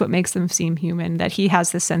 and that's what makes them seem human, that he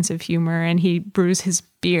has this sense of humor, and he brews his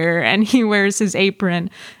beer, and he wears his apron,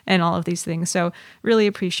 and all of these things. So really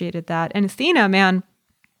appreciated that. And Thena, man,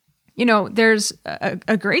 there's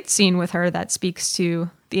a great scene with her that speaks to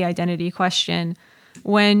the identity question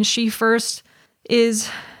when she first is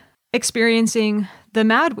experiencing the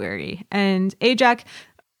Mad Weary. And Ajak,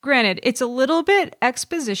 granted, it's a little bit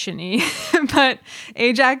exposition-y, but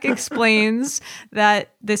Ajak explains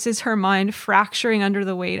that this is her mind fracturing under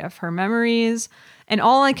the weight of her memories, and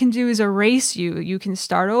all I can do is erase you. You can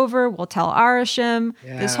start over. We'll tell Arishem,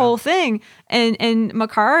 this whole thing. And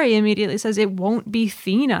Makkari immediately says it won't be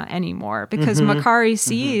Thena anymore, because Makkari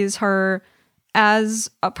sees her as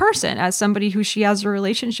a person, as somebody who she has a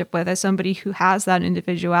relationship with, as somebody who has that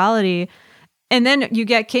individuality. And then you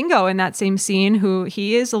get Kingo in that same scene, who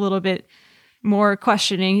he is a little bit more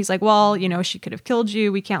questioning. He's like, well, she could have killed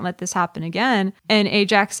you. We can't let this happen again. And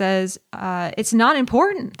Ajax says, it's not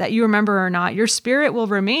important that you remember or not. Your spirit will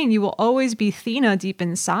remain. You will always be Thena deep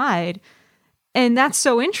inside. And that's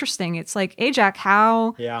so interesting. It's like, Ajax,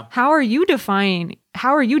 how are you defining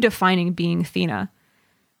being Thena?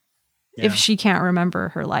 Yeah. If she can't remember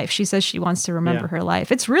her life? She says she wants to remember her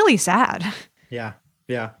life. It's really sad. Yeah.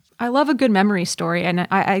 Yeah. I love a good memory story. And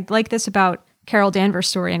I like this about Carol Danvers'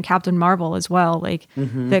 story and Captain Marvel as well. Like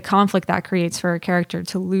the conflict that creates for a character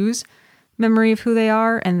to lose memory of who they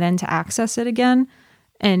are and then to access it again.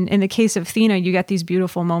 And in the case of Thena, you get these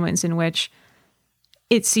beautiful moments in which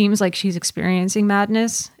it seems like she's experiencing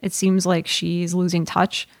madness. It seems like she's losing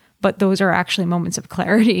touch. But those are actually moments of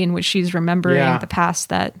clarity in which she's remembering the past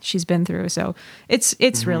that she's been through. So it's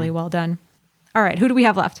really well done. All right, who do we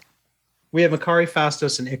have left? We have Makkari,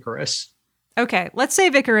 Phastos, and Ikaris. Okay, let's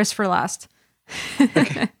save Ikaris for last.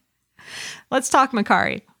 Okay. Let's talk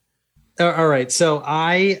Makkari. All right, so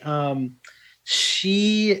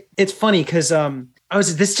it's funny because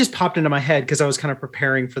this just popped into my head because I was kind of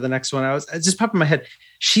preparing for the next one. It just popped in my head.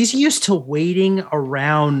 She's used to waiting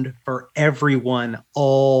around for everyone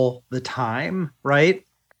all the time, right?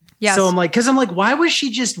 Yes. So I'm like, why was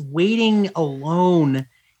she just waiting alone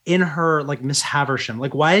in her like Miss Havisham?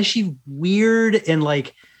 Like, why is she weird and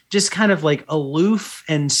like just kind of like aloof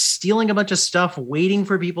and stealing a bunch of stuff, waiting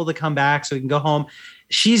for people to come back so we can go home?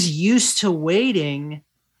 She's used to waiting.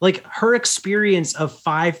 Like her experience of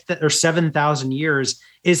 5,000 or 7,000 years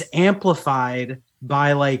is amplified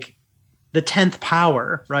by like the 10th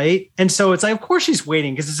power, right? And so it's like, of course she's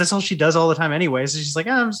waiting because that's all she does all the time anyway. So she's like,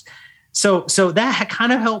 so that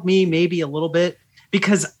kind of helped me maybe a little bit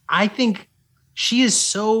because I think she is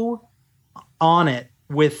so on it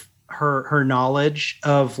with her knowledge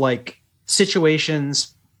of like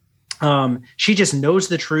situations. She just knows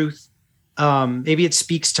the truth. Maybe it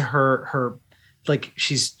speaks to her like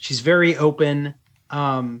she's very open.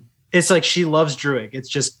 It's like she loves Druig. It's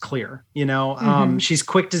just clear, she's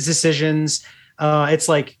quick to decisions. It's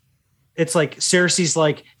like Cersei's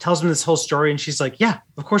like tells him this whole story and she's like, yeah,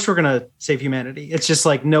 of course we're going to save humanity. It's just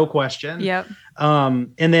like, no question. Yep.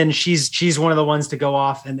 And then she's one of the ones to go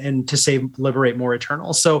off and to liberate more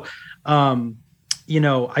Eternal. So,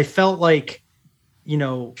 I felt like,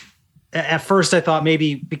 at first I thought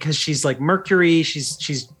maybe because she's like Mercury,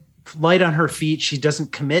 she's light on her feet. She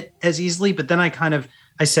doesn't commit as easily, but then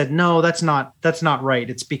I said, no, that's not right.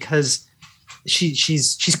 It's because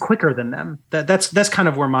she's quicker than them. That's kind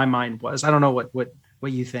of where my mind was. I don't know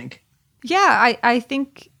what you think. Yeah, I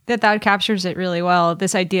think that captures it really well.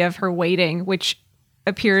 This idea of her waiting, which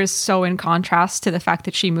appears so in contrast to the fact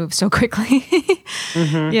that she moves so quickly.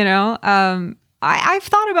 I've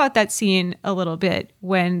thought about that scene a little bit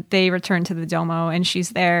when they return to the Domo and she's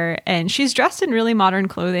there and she's dressed in really modern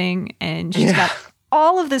clothing and she's got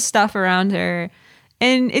all of this stuff around her.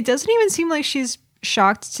 And it doesn't even seem like she's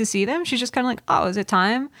shocked to see them. She's just kind of like, oh, is it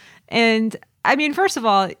time? And I mean, first of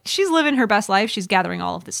all, she's living her best life. She's gathering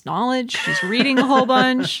all of this knowledge. She's reading a whole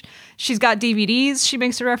bunch. She's got DVDs. She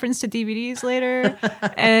makes a reference to DVDs later.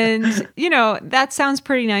 And, that sounds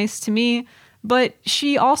pretty nice to me. But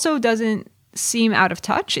she also doesn't seem out of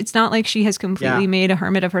touch. It's not like she has completely made a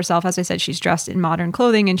hermit of herself. As I said, she's dressed in modern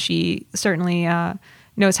clothing and she certainly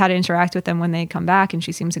knows how to interact with them when they come back. And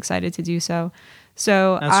she seems excited to do so.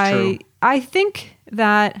 So I think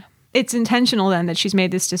that it's intentional then that she's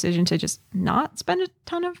made this decision to just not spend a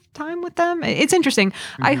ton of time with them. It's interesting.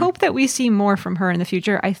 Mm-hmm. I hope that we see more from her in the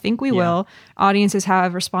future. I think we will. Audiences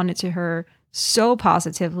have responded to her so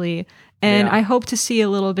positively. And I hope to see a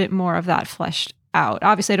little bit more of that fleshed out.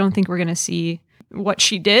 Obviously, I don't think we're going to see what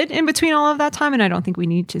she did in between all of that time. And I don't think we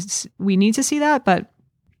need to see that. But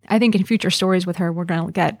I think in future stories with her, we're going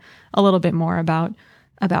to get a little bit more about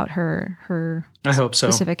her I hope so.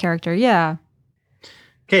 Specific character. Yeah.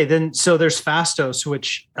 Okay, then so there's Phastos,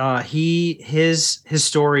 which his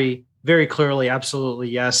story very clearly, absolutely,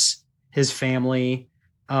 yes, his family.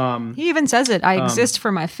 He even says it. I exist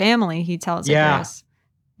for my family. He tells Ikaris.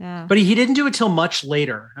 Yeah, but he didn't do it till much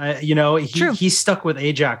later. True. He stuck with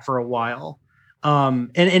Ajax for a while,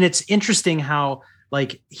 and it's interesting how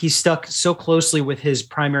like he stuck so closely with his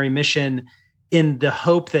primary mission in the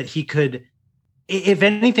hope that he could. If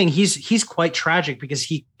anything, he's quite tragic because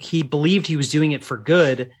he believed he was doing it for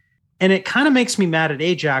good. And it kind of makes me mad at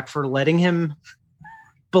Ajax for letting him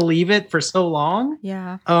believe it for so long.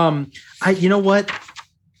 Yeah. You know what?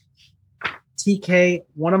 TK,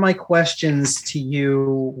 one of my questions to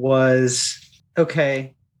you was,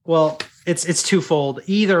 okay, well, it's twofold.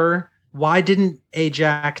 Either why didn't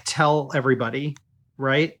Ajax tell everybody,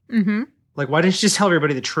 right? Mm-hmm. Like, why didn't you just tell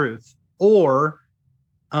everybody the truth? Or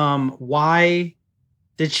why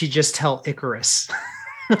did she just tell Ikaris?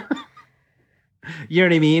 You know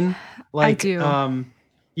what I mean? Like, I do.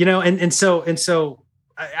 You know, and so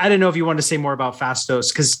I don't know if you want to say more about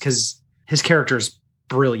Phastos because his character is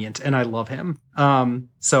brilliant and I love him.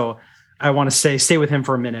 So I want to stay with him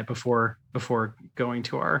for a minute before going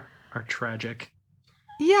to our tragic.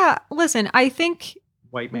 Yeah, listen, I think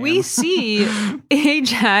white man. We see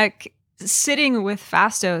Ajax sitting with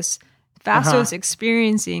Phastos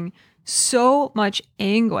experiencing so much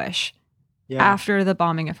anguish after the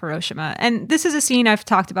bombing of Hiroshima. And this is a scene, I've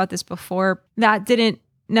talked about this before, that didn't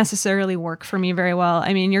necessarily work for me very well.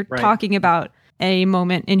 I mean, you're talking about a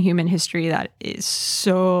moment in human history that is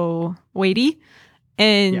so weighty.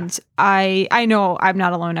 And I know I'm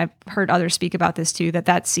not alone. I've heard others speak about this too,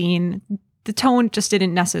 that scene, the tone just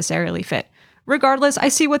didn't necessarily fit. Regardless, I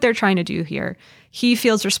see what they're trying to do here. He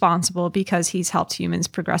feels responsible because he's helped humans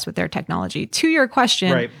progress with their technology. To your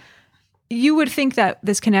question, you would think that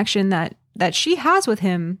this connection that she has with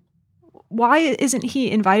him, why isn't he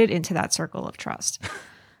invited into that circle of trust?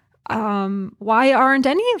 Why aren't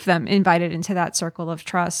any of them invited into that circle of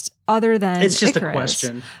trust other than It's just Ikaris? a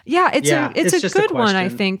question. Yeah, it's a good one, I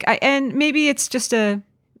think. And maybe it's just a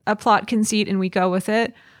plot conceit and we go with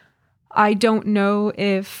it. I don't know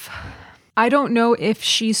if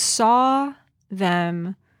she saw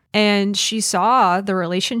them and she saw the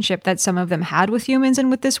relationship that some of them had with humans and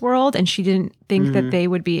with this world, and she didn't think that they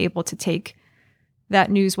would be able to take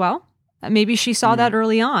that news well. Maybe she saw that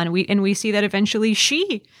early on. We see that eventually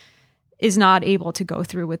she is not able to go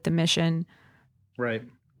through with the mission. Right.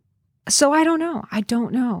 So I don't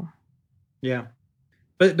know. Yeah.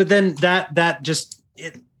 But then that just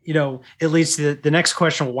it leads to the next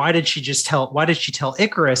question. Why did she tell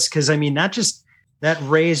Ikaris? Because I mean, that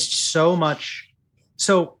raised so much.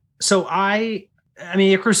 So I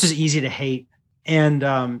mean, Ikaris is easy to hate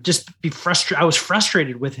and just be frustrated. I was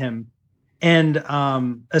frustrated with him. And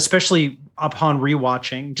especially upon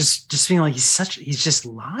rewatching, just feeling like he's just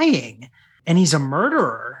lying and he's a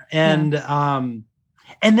murderer. And and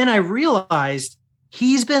then I realized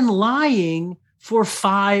he's been lying for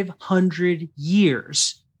 500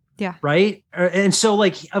 years. Yeah. Right. And so,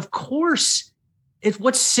 like, of course,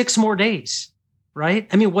 what's 6 more days? Right.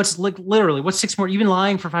 I mean, what's 6 more? Even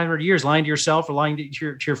lying for 500 years, lying to yourself or lying to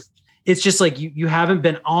your it's just like you haven't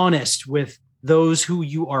been honest with those who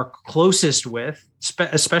you are closest with,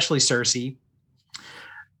 especially Cersei.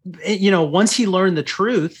 Once he learned the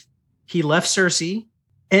truth, he left Cersei,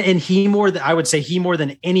 and he more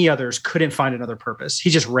than any others couldn't find another purpose.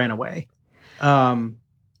 He just ran away. And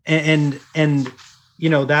that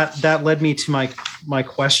led me to my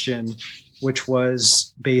question, which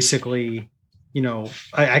was basically,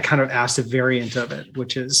 I kind of asked a variant of it,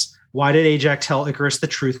 which is, why did Ajax tell Ikaris the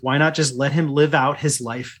truth? Why not just let him live out his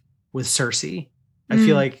life with Cersei? I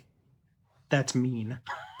feel like that's mean.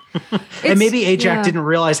 And maybe Ajax didn't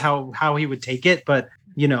realize how he would take it, but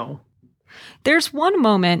There's one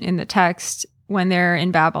moment in the text when they're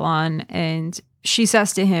in Babylon and she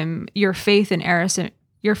says to him, your faith in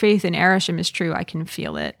Arishem is true. I can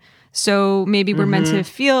feel it. So maybe we're meant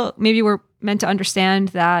to understand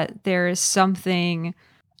that there is something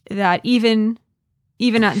that even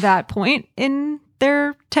at that point in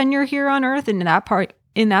their tenure here on Earth, and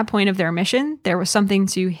in that point of their mission, there was something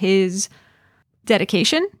to his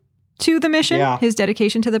dedication to the mission, his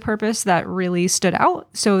dedication to the purpose that really stood out.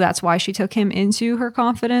 So that's why she took him into her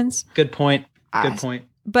confidence. Good point.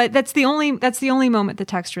 But that's the only moment the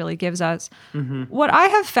text really gives us. Mm-hmm. What I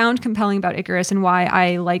have found compelling about Ikaris and why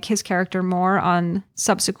I like his character more on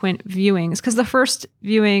subsequent viewings, because the first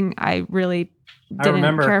viewing I really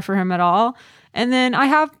didn't care for him at all. And then I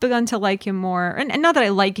have begun to like him more. And not that I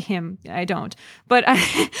like him, I don't. But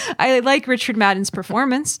I like Richard Madden's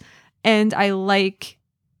performance. And I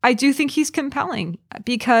do think he's compelling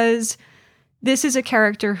because this is a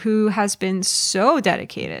character who has been so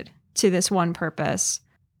dedicated to this one purpose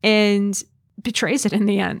and betrays it in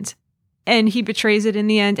the end. And he betrays it in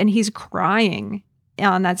the end, and he's crying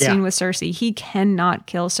on that scene with Cersei. He cannot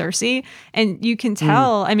kill Cersei. And you can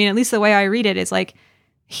tell, I mean, at least the way I read it is like,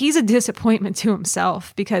 he's a disappointment to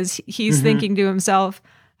himself because he's thinking to himself,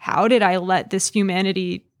 how did I let this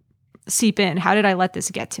humanity seep in? How did I let this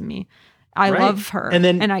get to me? I love her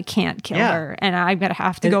and I can't kill her. And I'm going to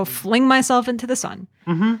have to go fling myself into the sun.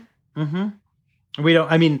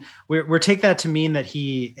 We're take that to mean that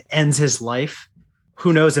he ends his life.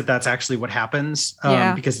 Who knows if that's actually what happens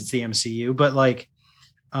because it's the MCU. But like,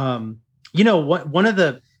 I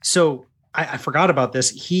forgot about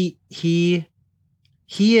this. He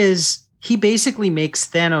basically makes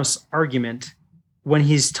Thanos' argument when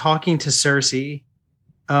he's talking to Cersei,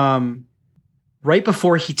 right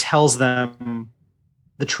before he tells them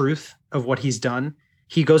the truth of what he's done,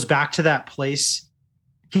 he goes back to that place.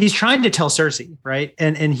 He's trying to tell Cersei, right?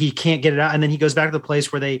 And he can't get it out. And then he goes back to the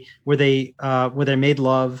place where they made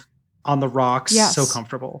love on the rocks. Yes. So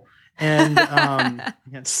comfortable. And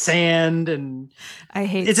sand, and I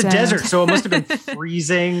hate it's sand. A desert, so it must have been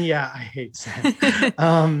freezing. Yeah, I hate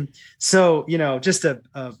sand. So just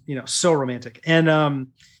so romantic. And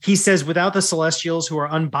he says, without the Celestials, who are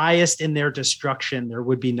unbiased in their destruction, there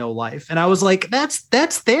would be no life. And I was like, that's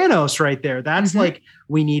Thanos right there. That's like,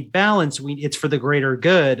 we need balance. It's for the greater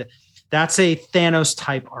good. That's a Thanos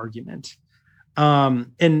type argument.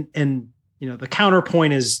 The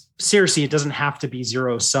counterpoint is Cersei. It doesn't have to be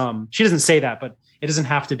zero sum. She doesn't say that, but it doesn't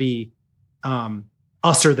have to be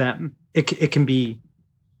us or them. It can be,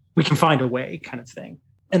 we can find a way, kind of thing.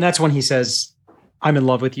 And that's when he says, "I'm in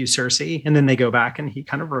love with you, Cersei." And then they go back and he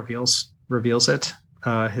kind of reveals it,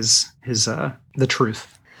 the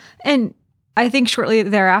truth. And I think shortly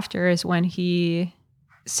thereafter is when he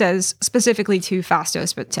says, specifically to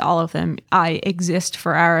Phastos, but to all of them, "I exist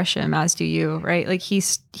for Arishem, as do you," right? Like he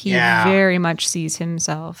very much sees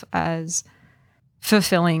himself as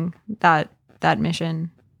fulfilling that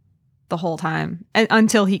mission the whole time, and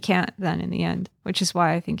until he can't then in the end, which is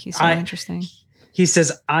why I think he's so interesting. He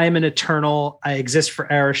says, "I am an eternal. I exist for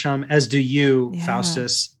Arishem, as do you,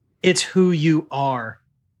 Phastos. It's who you are."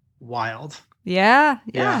 Wild. Yeah.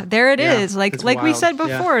 There it is. Like we said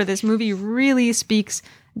before, this movie really speaks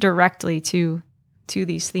directly to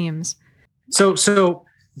these themes. So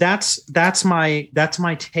that's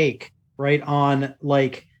my take, right, on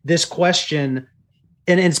like this question.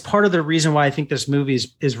 And it's part of the reason why I think this movie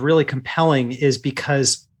is really compelling, is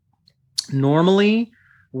because normally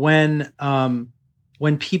when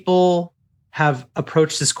people have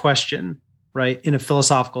approached this question, right, in a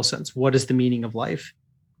philosophical sense, what is the meaning of life?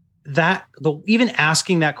 Even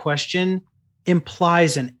asking that question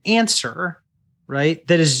implies an answer, right,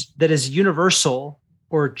 that is universal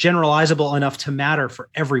or generalizable enough to matter for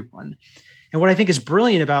everyone. And what I think is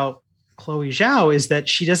brilliant about Chloe Zhao is that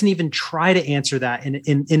she doesn't even try to answer that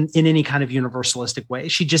in any kind of universalistic way.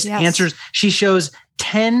 She just answers. She shows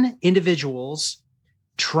 10 individuals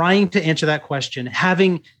trying to answer that question,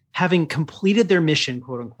 having completed their mission,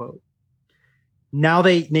 quote unquote. Now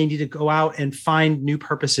they need to go out and find new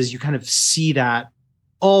purposes. You kind of see that,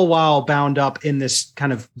 all while bound up in this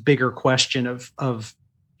kind of bigger question of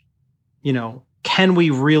can we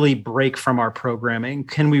really break from our programming?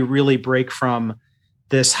 Can we really break from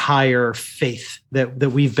this higher faith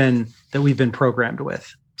that we've been programmed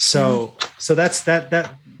with? So that's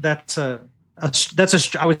I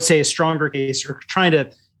would say a stronger case, or trying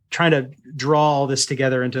to draw all this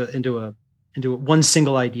together into one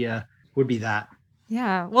single idea would be that.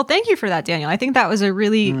 Yeah. Well, thank you for that, Daniel. I think that was a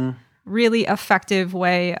really, really effective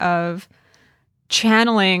way of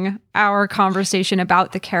channeling our conversation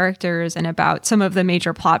about the characters and about some of the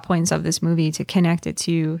major plot points of this movie to connect it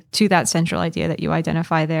to that central idea that you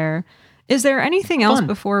identify there. Is there anything else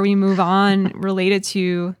before we move on related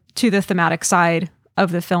to the thematic side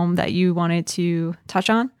of the film that you wanted to touch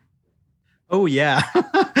on? Oh yeah.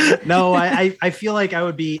 No, I feel like I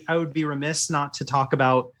would be remiss not to talk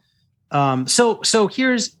about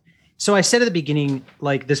so I said at the beginning,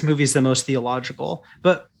 like, this movie is the most theological,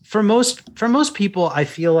 but for most people, I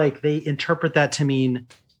feel like they interpret that to mean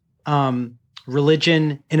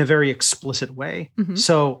religion in a very explicit way. Mm-hmm.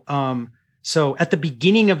 So at the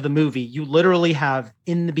beginning of the movie, you literally have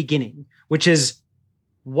 "in the beginning," which is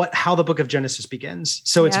how the book of Genesis begins.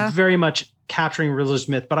 So it's very much capturing religious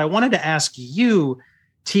myth. But I wanted to ask you,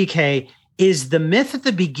 TK, is the myth at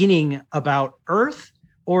the beginning about Earth?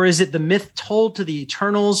 Or is it the myth told to the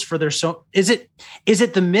Eternals for their so? Is it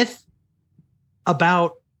the myth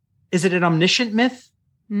about? Is it an omniscient myth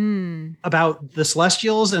about the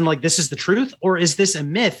Celestials and like this is the truth, or is this a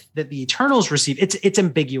myth that the Eternals receive? It's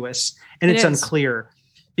ambiguous and it's unclear,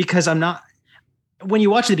 because I'm not. When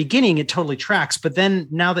you watch the beginning, it totally tracks, but then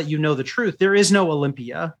now that you know the truth, there is no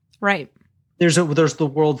Olympia, right? There's the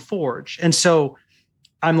world forge, and so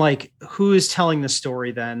I'm like, who is telling the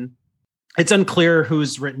story then? It's unclear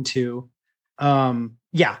who's written to. But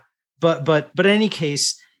in any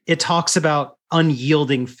case, it talks about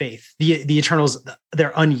unyielding faith. The Eternals,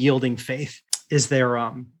 their unyielding faith is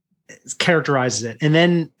their characterizes it. And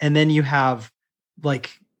then you have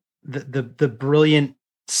like the brilliant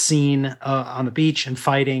scene on the beach and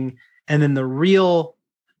fighting. And then the real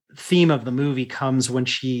theme of the movie comes when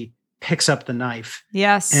she picks up the knife.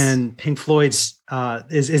 Yes. And Pink Floyd's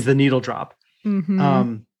is the needle drop.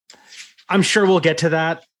 Mm-hmm. I'm sure we'll get to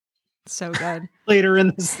that. So good. Later in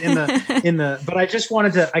the but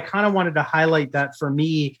I kind of wanted to highlight that for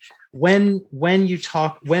me when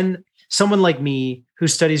someone like me who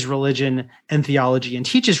studies religion and theology and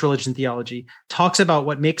teaches religion theology talks about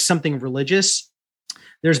what makes something religious,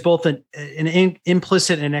 there's both an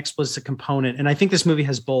implicit and explicit component. And I think this movie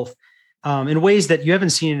has both in ways that you haven't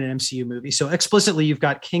seen in an MCU movie. So explicitly, you've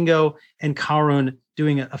got Kingo and Karun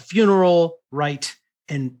doing a funeral rite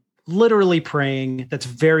and literally praying. That's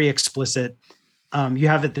very explicit. You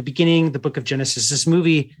have at the beginning, the book of Genesis. This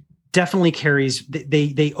movie definitely carries,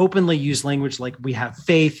 they openly use language like we have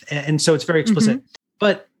faith. And so it's very explicit. Mm-hmm.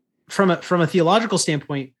 But from a theological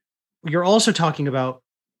standpoint, you're also talking about,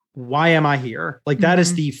 why am I here? Like that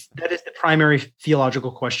is the primary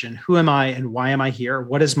theological question. Who am I and why am I here?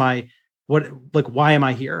 Why am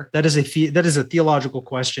I here? That is a theological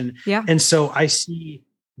question. Yeah. And so I see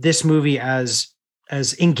this movie as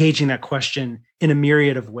engaging that question in a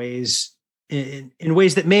myriad of ways, in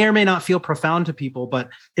ways that may or may not feel profound to people, but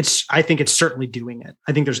I think it's certainly doing it.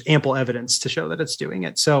 I think there's ample evidence to show that it's doing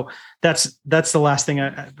it. So that's the last thing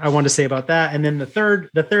I want to say about that. And then the third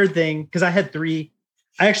thing, because I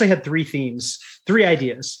actually had three themes, three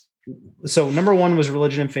ideas. So number one was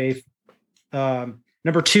religion and faith.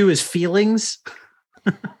 Number two is feelings.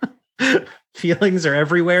 Feelings are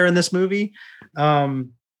everywhere in this movie.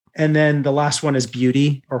 And then the last one is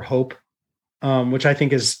beauty or hope, which I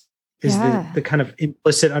think is the kind of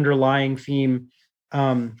implicit underlying theme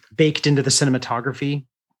baked into the cinematography.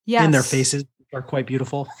 Yes. In their faces are quite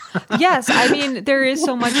beautiful. Yes. I mean, there is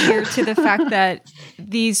so much here to the fact that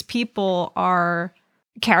these people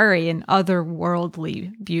carry an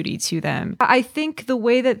otherworldly beauty to them. I think the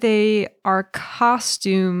way that they are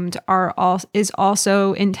costumed is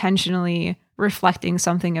also intentionally reflecting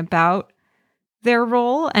something about their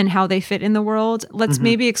role and how they fit in the world. Let's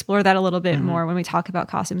maybe explore that a little bit more when we talk about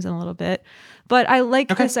costumes in a little bit. But I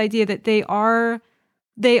like this idea that they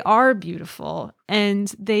are beautiful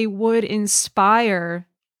and they would inspire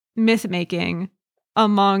myth making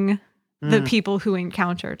among the people who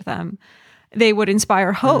encountered them. They would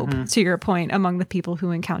inspire hope, to your point, among the people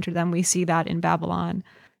who encountered them. We see that in Babylon.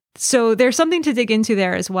 So there's something to dig into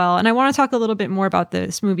there as well. And I want to talk a little bit more about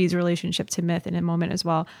this movie's relationship to myth in a moment as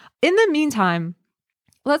well. In the meantime,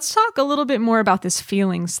 let's talk a little bit more about this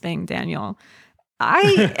feelings thing, Daniel.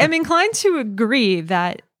 I am inclined to agree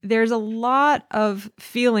that there's a lot of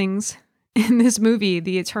feelings in this movie.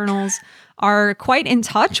 The Eternals are quite in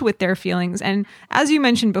touch with their feelings. And as you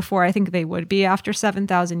mentioned before, I think they would be after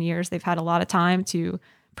 7,000 years. They've had a lot of time to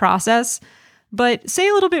process. But say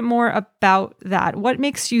a little bit more about that. What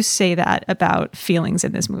makes you say that about feelings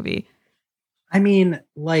in this movie? I mean,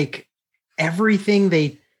 like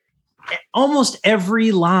almost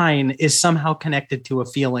every line is somehow connected to a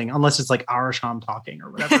feeling, unless it's like Arasham talking or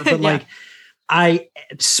whatever. But like,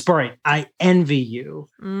 Sprite, I envy you.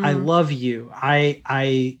 I love you.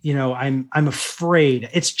 I'm afraid.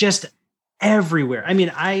 It's just everywhere. I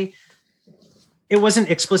mean, it wasn't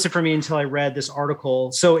explicit for me until I read this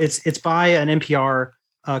article. So it's by an NPR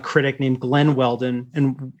critic named Glenn Weldon.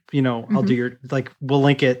 And, I'll do we'll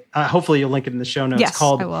link it. Hopefully you'll link it in the show notes. Yes, it's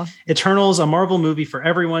called I will. Eternals, a Marvel movie for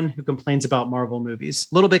everyone who complains about Marvel movies.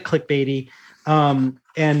 A little bit clickbaity.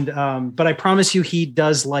 But I promise you, he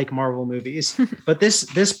does like Marvel movies. But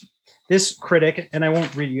this critic, and I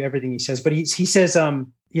won't read you everything he says, but he says,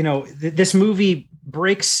 this movie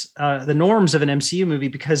breaks the norms of an MCU movie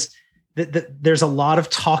because there's a lot of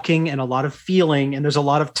talking and a lot of feeling, and there's a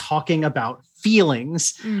lot of talking about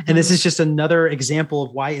feelings. And this is just another example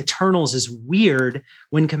of why Eternals is weird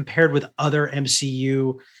when compared with other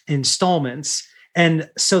MCU installments. And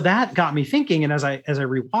so that got me thinking. And as I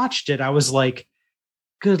rewatched it, I was like,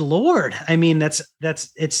 good Lord. I mean, it's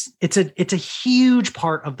a huge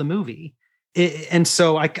part of the movie. And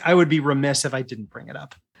so I would be remiss if I didn't bring it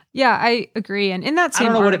up. Yeah, I agree. And in that same I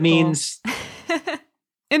don't know article, what it means.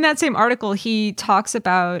 In that same article, he talks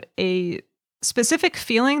about a specific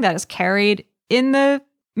feeling that is carried in the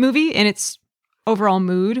movie in its overall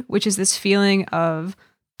mood, which is this feeling of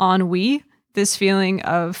ennui, this feeling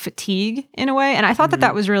of fatigue in a way. And I thought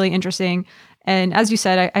that was really interesting. And as you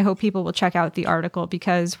said, I hope people will check out the article,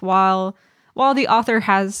 because while the author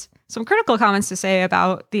has some critical comments to say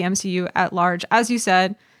about the MCU at large, as you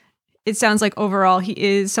said, it sounds like overall he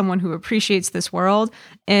is someone who appreciates this world,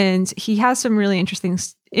 and he has some really interesting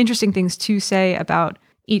things to say about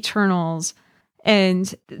Eternals.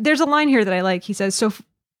 And there's a line here that I like. He says, "So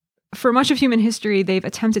for much of human history, they've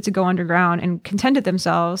attempted to go underground and contented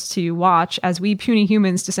themselves to watch as we puny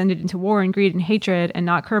humans descended into war and greed and hatred, and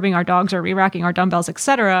not curbing our dogs or re-racking our dumbbells,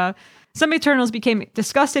 etc. Some Eternals became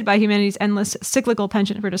disgusted by humanity's endless cyclical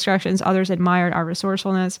penchant for distractions. Others admired our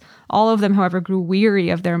resourcefulness. All of them, however, grew weary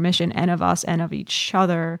of their mission and of us and of each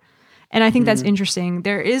other. And I think that's interesting.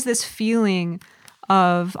 There is this feeling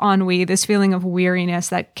of ennui, this feeling of weariness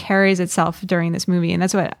that carries itself during this movie. And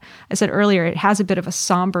that's what I said earlier. It has a bit of a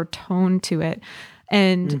somber tone to it.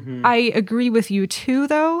 And I agree with you too,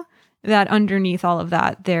 though, that underneath all of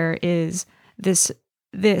that, there is this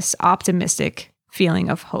optimistic feeling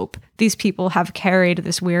of hope. These people have carried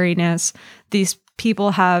this weariness. These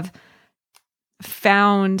people have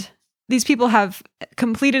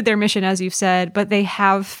completed their mission, as you've said, but they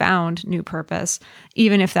have found new purpose,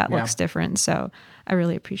 even if that looks different. So I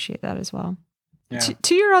really appreciate that as well. Yeah.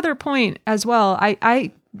 To your other point as well,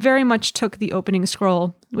 I very much took the opening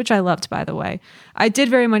scroll, which I loved, by the way. I did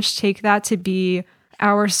very much take that to be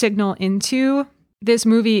our signal into this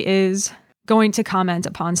movie is going to comment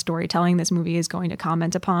upon storytelling. This movie is going to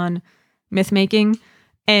comment upon myth making.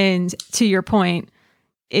 And to your point,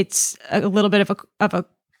 it's a little bit of a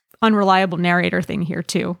unreliable narrator thing here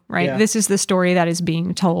too, right? Yeah. This is the story that is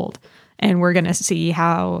being told. And we're going to see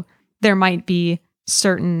how there might be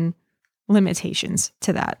certain limitations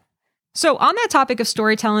to that. So on that topic of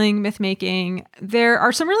storytelling, myth making, there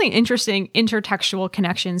are some really interesting intertextual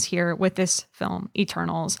connections here with this film,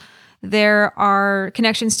 Eternals. There are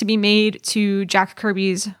connections to be made to Jack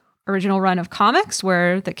Kirby's original run of comics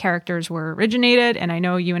where the characters were originated. And I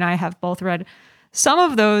know you and I have both read some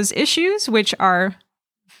of those issues, which are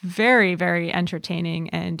very, very entertaining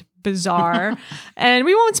and bizarre. And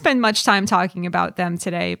we won't spend much time talking about them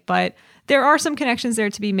today, but there are some connections there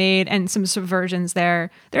to be made and some subversions there.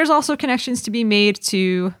 There's also connections to be made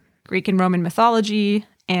to Greek and Roman mythology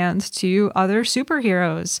and to other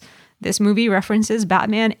superheroes. This movie references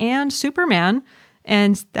Batman and Superman,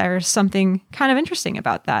 and there's something kind of interesting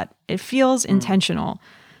about that. It feels intentional.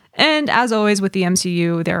 And as always with the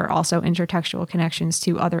MCU, there are also intertextual connections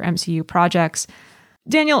to other MCU projects.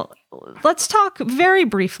 Daniel, let's talk very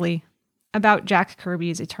briefly about Jack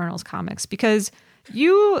Kirby's Eternals comics, because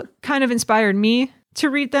you kind of inspired me to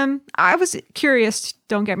read them. I was curious,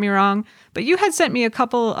 don't get me wrong, but you had sent me a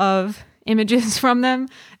couple of images from them,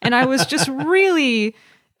 and I was just really...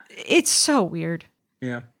 It's so weird.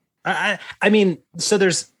 Yeah. I mean, so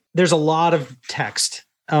there's a lot of text.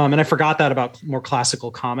 And I forgot that about more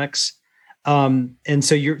classical comics. And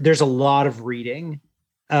so there's a lot of reading.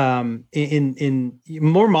 In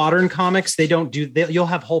more modern comics, you'll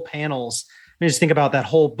have whole panels. I mean, just think about that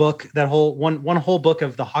whole book, that whole one whole book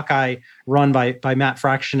of the Hawkeye run by Matt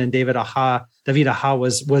Fraction and David Aja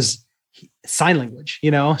was sign language,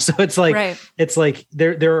 so it's like, right. It's like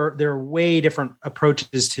there are way different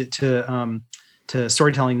approaches to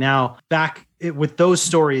storytelling now. Back with those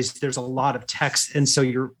stories, there's a lot of text, and so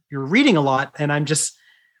you're reading a lot, and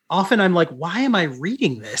I'm like, why am I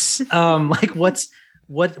reading this? Like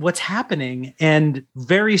what's happening? And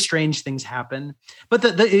very strange things happen. But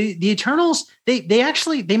the Eternals,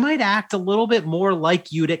 they might act a little bit more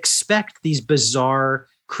like you'd expect these bizarre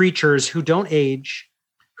creatures who don't age,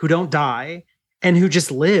 who don't die, and who just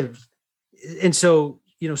live. And so,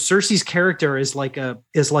 Cersei's character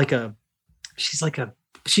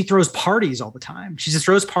she throws parties all the time. She just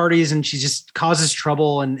throws parties and she just causes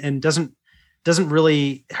trouble and doesn't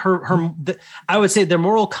really, I would say their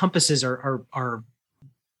moral compasses are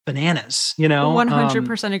bananas,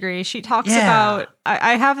 100% agree. She talks about,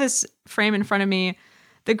 I have this frame in front of me.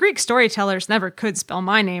 The Greek storytellers never could spell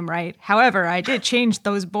my name right. However, I did change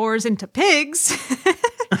those boars into pigs.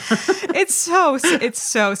 It's so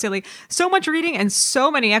silly. So much reading and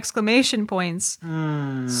so many exclamation points.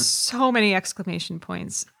 So many exclamation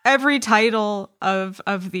points. Every title of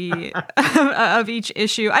the of each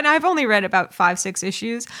issue. And I've only read about 5-6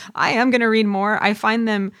 issues. I am going to read more. I find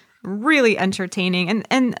them really entertaining,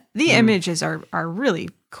 and the images are really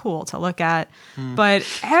cool to look at, but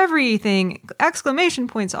everything, exclamation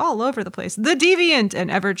points all over the place. The deviant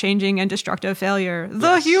and ever-changing and destructive failure.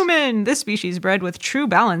 The human, this species bred with true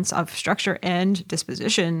balance of structure and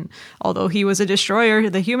disposition. Although he was a destroyer,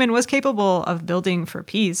 the human was capable of building for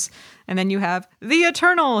peace. And then you have the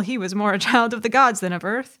eternal. He was more a child of the gods than of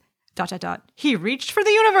earth. ... He reached for the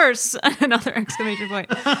universe. Another exclamation point.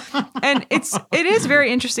 And it is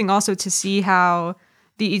very interesting also to see how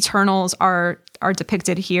the Eternals are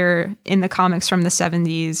depicted here in the comics from the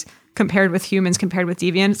 70s, compared with humans, compared with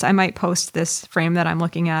deviants. I might post this frame that I'm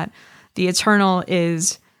looking at. The Eternal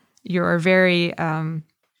is your very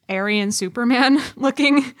Aryan Superman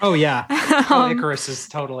looking. Oh yeah. Icarus is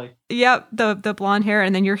totally. Yep, the blonde hair,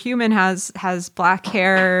 and then your human has black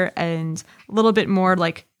hair and a little bit more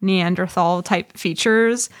like Neanderthal type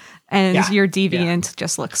features. and your deviant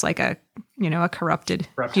just looks like a corrupted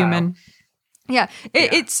reptile. Human. Yeah,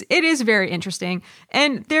 it is very interesting,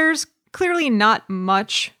 and there's clearly not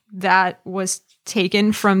much that was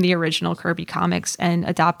taken from the original Kirby comics and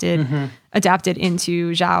adapted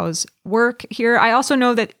into Zhao's work here. I also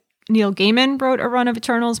know that Neil Gaiman wrote a run of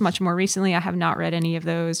Eternals much more recently. I have not read any of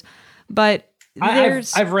those, but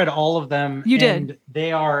I've read all of them. You did.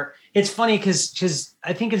 They are. It's funny because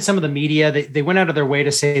I think in some of the media they went out of their way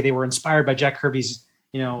to say they were inspired by Jack Kirby's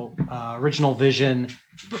original vision,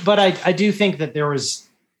 but I do think that there's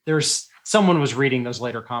someone was reading those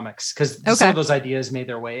later comics because some of those ideas made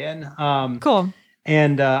their way in. Cool.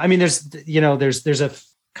 And I mean, there's a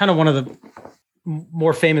kind of one of the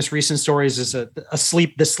more famous recent stories is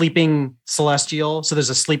the sleeping celestial. So there's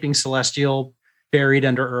a sleeping celestial buried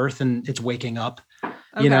under earth and it's waking up,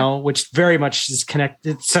 which very much is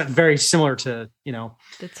connected. It's very similar to, the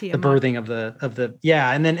birthing of the.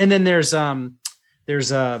 And then there's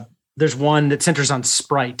one that centers on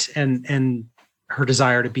Sprite and her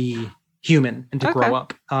desire to be human and to grow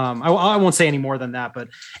up. I won't say any more than that,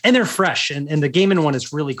 and they're fresh and the Gaiman one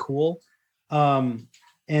is really cool. And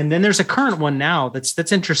then there's a current one now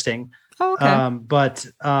that's interesting. Oh, okay.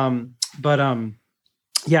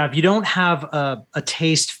 If you don't have a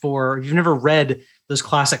taste for, if you've never read those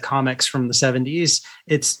classic comics from the 70s,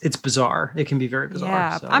 it's bizarre. It can be very bizarre.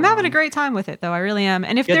 Yeah, so, I'm having a great time with it though. I really am.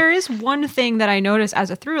 And if there is one thing that I notice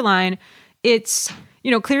as a through line, it's,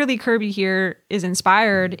 clearly Kirby here is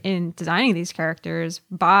inspired in designing these characters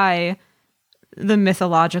by the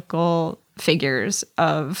mythological figures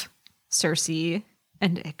of Circe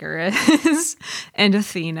and Icarus and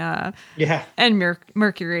Athena and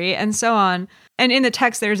Mercury and so on. And in the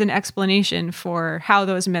text, there's an explanation for how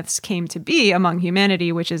those myths came to be among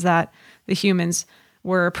humanity, which is that the humans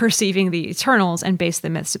were perceiving the Eternals and based the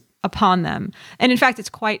myths upon them. And in fact, it's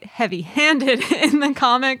quite heavy-handed in the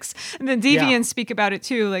comics. And the Deviants speak about it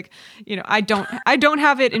too. Like, I don't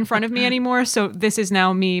have it in front of me anymore, so this is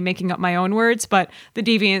now me making up my own words. But the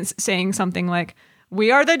Deviants saying something like,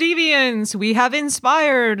 "We are the Deviants. We have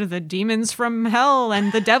inspired the demons from hell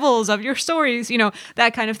and the devils of your stories,"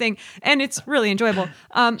 that kind of thing. And it's really enjoyable.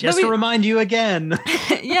 Just to remind you again.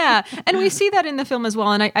 Yeah. And we see that in the film as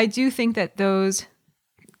well. And I do think that those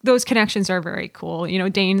connections are very cool.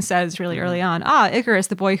 Dane says really early on, Icarus,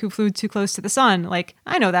 the boy who flew too close to the sun. Like,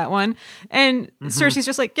 I know that one. And Circe's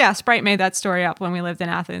just like, yeah, Sprite made that story up when we lived in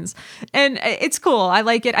Athens. And it's cool. I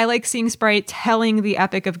like it. I like seeing Sprite telling the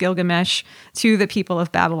Epic of Gilgamesh to the people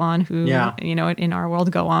of Babylon who, in our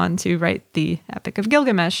world go on to write the Epic of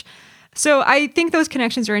Gilgamesh. So I think those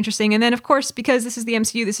connections are interesting. And then, of course, because this is the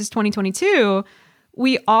MCU, this is 2022,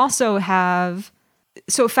 we also have,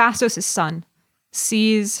 so Phastos' son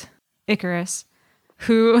sees Icarus,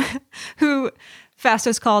 who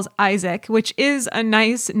Phastos calls Isaac, which is a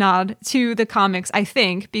nice nod to the comics, I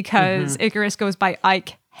think, because Icarus goes by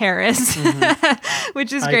Ike Harris,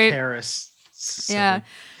 which is great. Ike Harris. Yeah.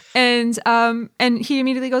 And he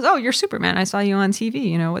immediately goes, "Oh, you're Superman. I saw you on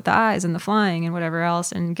TV, with the eyes and the flying and whatever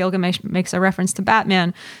else." And Gilgamesh makes a reference to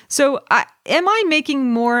Batman. So am I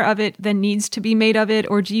making more of it than needs to be made of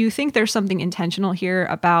it? Or do you think there's something intentional here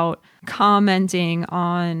about commenting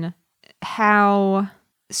on how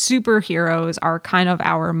superheroes are kind of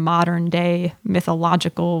our modern day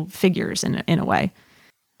mythological figures in a way?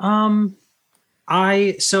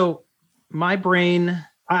 So my brain,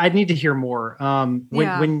 I'd need to hear more.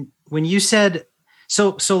 When you said,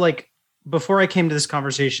 so like before I came to this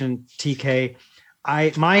conversation, TK,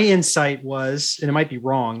 my insight was, and it might be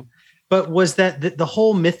wrong, but was that the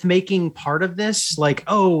whole myth making part of this, like,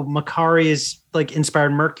 Makari is like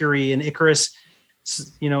inspired Mercury and Icarus,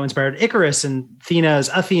 inspired Icarus and Athena is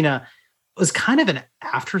Athena, was kind of an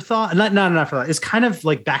afterthought. Not an afterthought. It's kind of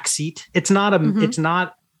like backseat. It's not it's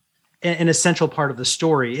not an essential part of the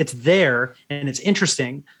story. It's there and it's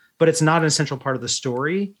interesting, but it's not an essential part of the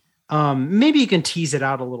story. Maybe you can tease it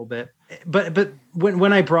out a little bit, but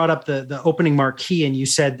when I brought up the opening marquee and you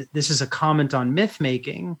said this is a comment on myth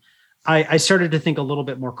making, I started to think a little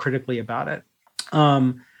bit more critically about it.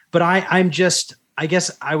 But I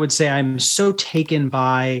guess I would say I'm so taken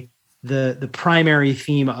by the primary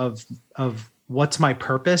theme of what's my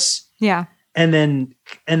purpose. Yeah. And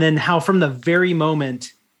then how from the very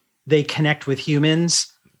moment they connect with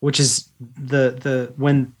humans, which is the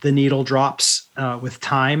when the needle drops with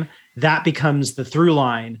time, that becomes the through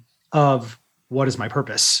line of what is my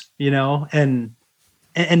purpose, and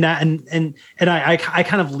I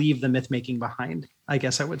kind of leave the myth making behind, I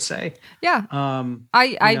guess I would say. Yeah.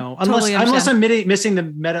 I totally unless I'm missing the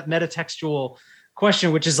metatextual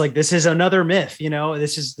question, which is like, this is another myth,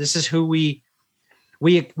 this is who we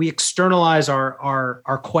we externalize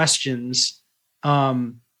our questions.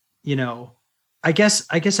 You know, I guess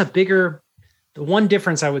the one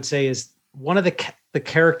difference I would say is one of the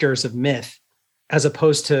characters of myth, as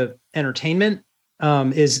opposed to entertainment,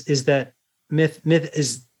 is that myth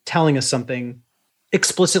is telling us something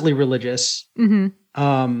explicitly religious,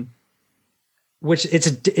 which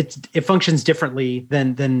it functions differently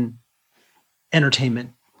than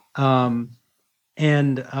entertainment. Yeah,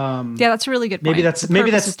 that's a really good point.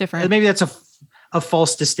 Maybe that's different. Maybe that's a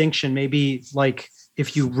false distinction. Maybe like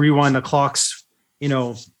if you rewind the clocks, you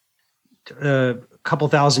know, a couple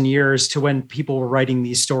thousand years to when people were writing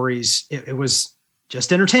these stories, it was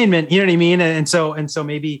just entertainment. You know what I mean? And so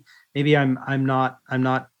maybe I'm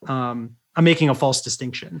making a false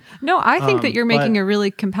distinction. No, I think that you're making a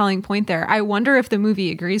really compelling point there. I wonder if the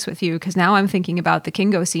movie agrees with you, because now I'm thinking about the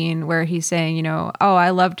Kingo scene where he's saying, you know, oh,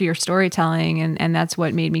 I loved your storytelling, and that's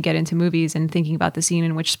what made me get into movies, and thinking about the scene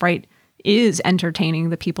in which Sprite is entertaining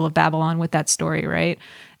the people of Babylon with that story, right?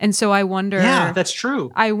 And so I wonder... Yeah, that's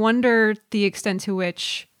true. I wonder the extent to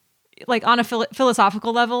which, like on a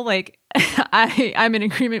philosophical level, like I'm in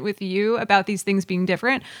agreement with you about these things being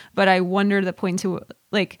different, but I wonder the point to,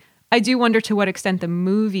 like, I do wonder to what extent the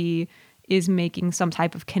movie is making some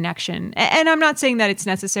type of connection. And I'm not saying that it's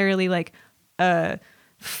necessarily like a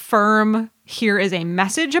firm, here is a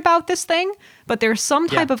message about this thing, but there's some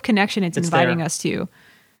type of connection it's inviting us to.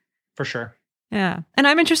 For sure. Yeah. And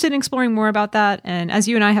I'm interested in exploring more about that. And as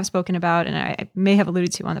you and I have spoken about, and I may have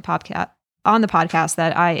alluded to on the podcast,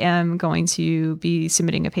 that I am going to be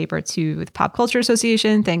submitting a paper to the Pop Culture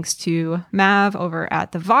Association, thanks to Mav over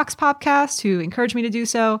at the Vox Popcast, who encouraged me to do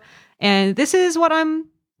so. And this is what I'm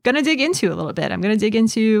going to dig into a little bit. I'm going to dig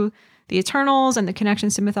into the Eternals and the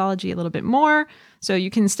connections to mythology a little bit more. So you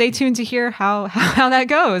can stay tuned to hear how that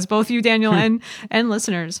goes, both you, Daniel, and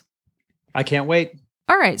listeners. I can't wait.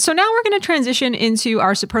 All right, so now we're going to transition into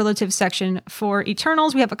our superlative section for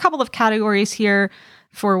Eternals. We have a couple of categories here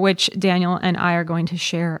for which Daniel and I are going to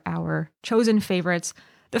share our chosen favorites.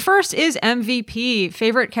 The first is MVP,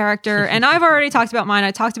 favorite character, and I've already talked about mine.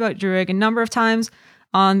 I talked about Druig a number of times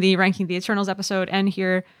on the Ranking the Eternals episode and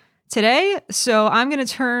here today. So I'm going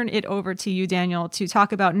to turn it over to you, Daniel, to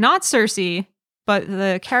talk about not Cersei, but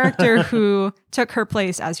the character who took her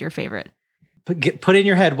place as your favorite. Put in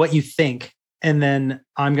your head what you think, and then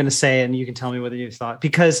I'm going to say, and you can tell me whether you thought,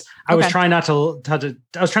 because I was trying not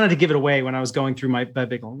to give it away when I was going through my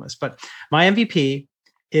big long list, but my MVP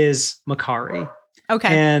is Makkari. Okay.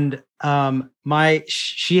 And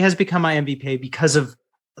she has become my MVP because of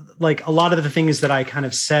like a lot of the things that I kind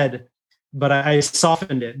of said, but I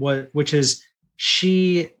softened it, which is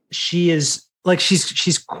she is like,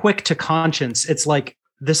 she's quick to conscience. It's like,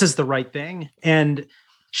 this is the right thing. And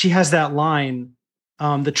she has that line,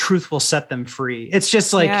 the truth will set them free. It's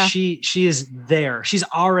just like, she is there. She's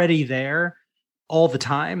already there all the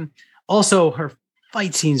time. Also, her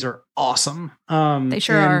fight scenes are awesome. They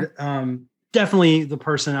sure are. Definitely the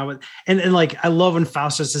person I would, and like, I love when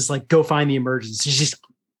Faustus is like, go find the emergency. She's just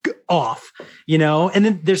off, you know? And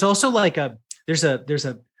then there's also like there's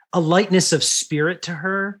a lightness of spirit to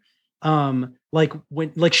her. Like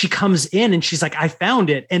when, like she comes in and she's like, I found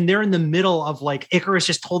it. And they're in the middle of like, Icarus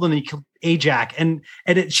just told them that he killed Ajax. And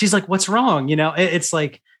she's like, what's wrong? You know, it's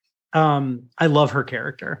like, I love her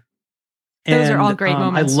character. Those are all great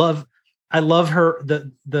moments. I love her,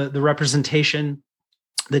 the representation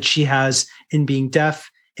that she has in being deaf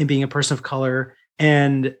and being a person of color.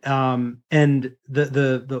 And the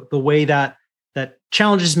way that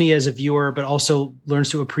challenges me as a viewer, but also learns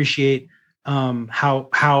to appreciate,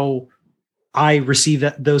 how I receive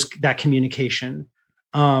that communication.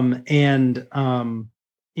 You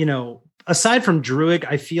know, aside from Druig,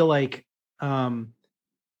 I feel like, for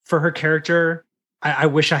her character, I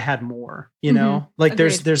wish I had more, you know, like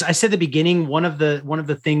Agreed. there's, I said at the beginning, one of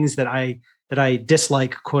the things that I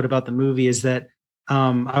dislike, quote, about the movie is that,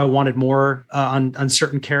 I wanted more, on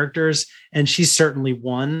certain characters, and she's certainly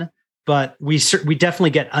one, but we definitely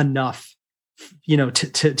get enough, you know,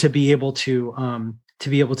 to be able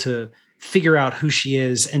to figure out who she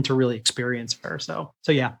is and to really experience her. So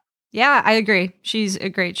yeah. Yeah, I agree. She's a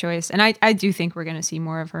great choice. And I do think we're going to see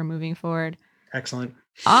more of her moving forward. Excellent.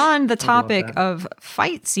 On the topic of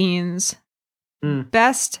fight scenes,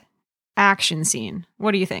 best action scene.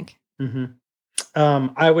 What do you think? Mm-hmm.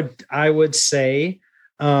 I would say,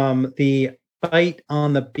 the fight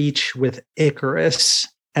on the beach with Icarus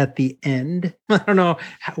at the end. I don't know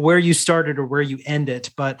where you started or where you end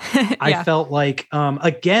it, but I felt like,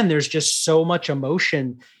 again, there's just so much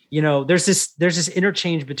emotion. You know, there's this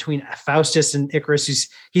interchange between Faustus and Icarus.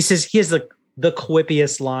 He says he has the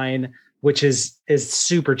quippiest line which is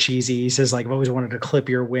super cheesy. He says like, I've always wanted to clip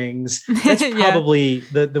your wings. That's probably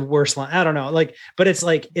the worst line. I don't know. Like, but it's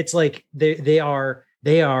like they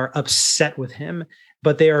are upset with him,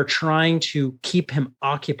 but they are trying to keep him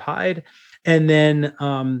occupied. And then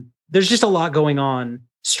there's just a lot going on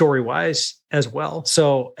story-wise as well.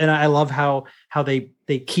 So, and I love how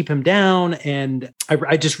they keep him down. And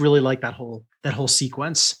I just really like that whole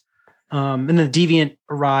sequence. And then the Deviant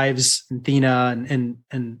arrives, and Thena,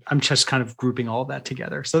 and I'm just kind of grouping all of that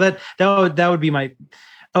together. So that would be my.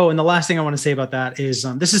 Oh, and the last thing I want to say about that is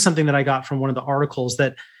this is something that I got from one of the articles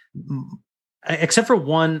that, except for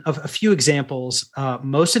one of a few examples,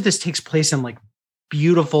 most of this takes place in like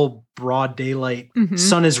beautiful broad daylight. Mm-hmm.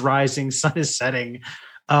 Sun is rising, sun is setting,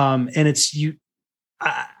 and it's you.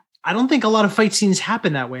 I don't think a lot of fight scenes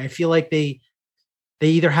happen that way. I feel like they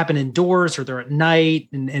either happen indoors or they're at night,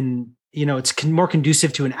 and you know, it's more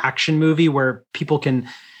conducive to an action movie where people can,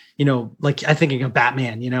 you know, like I'm thinking of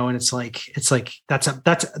Batman, you know, and it's like that's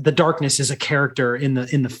the darkness is a character in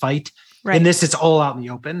the fight. Right. In this, it's all out in the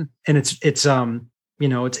open, and it's you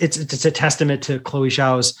know, it's a testament to Chloe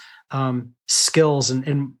Zhao's skills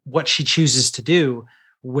and what she chooses to do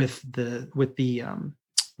with the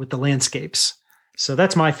landscapes. So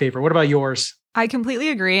that's my favorite. What about yours? I completely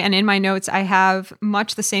agree. And in my notes, I have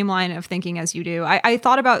much the same line of thinking as you do. I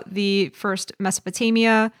thought about the first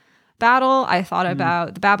Mesopotamia battle. I thought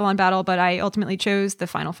about the Babylon battle, but I ultimately chose the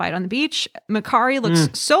final fight on the beach. Makkari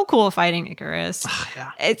looks so cool fighting Icarus.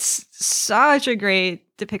 Yeah. It's such a great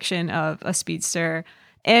depiction of a speedster.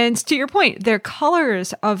 And to your point, their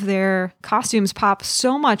colors of their costumes pop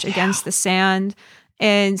so much against the sand.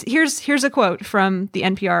 And here's a quote from the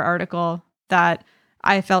NPR article that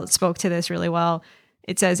I felt spoke to this really well.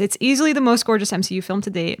 It says, "It's easily the most gorgeous MCU film to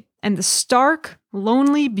date, and the stark,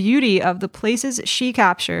 lonely beauty of the places she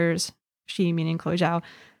captures," she meaning Chloe Zhao,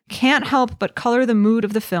 "can't help but color the mood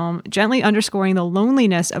of the film, gently underscoring the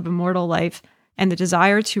loneliness of immortal life and the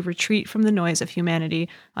desire to retreat from the noise of humanity,"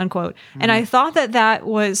 unquote. And I thought that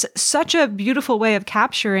was such a beautiful way of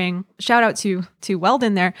capturing, shout out to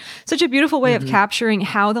Weldon there, such a beautiful way of capturing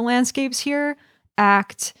how the landscapes here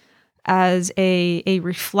act as a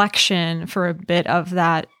reflection for a bit of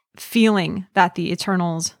that feeling that the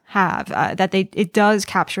Eternals have, that it does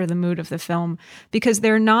capture the mood of the film, because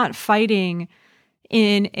they're not fighting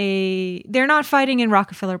in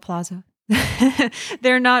Rockefeller Plaza.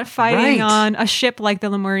 They're not fighting on a ship like the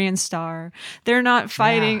Lemurian Star. They're not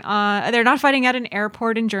fighting they're not fighting at an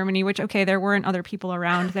airport in Germany, which, okay, there weren't other people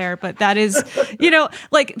around there, but that is, you know,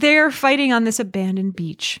 like they're fighting on this abandoned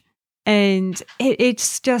beach. And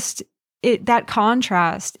it's just that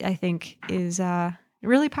contrast, I think, is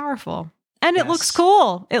really powerful. And it looks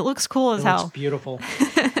cool. It looks cool as hell. Looks beautiful.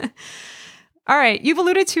 All right. You've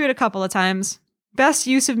alluded to it a couple of times. Best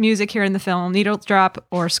use of music here in the film, needle drop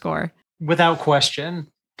or score? Without question,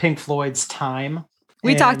 Pink Floyd's Time.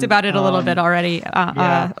 We talked about it a little bit already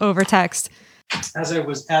over text.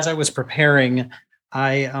 As I was preparing,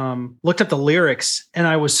 I looked up the lyrics and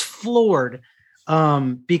I was floored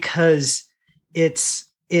because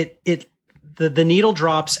the needle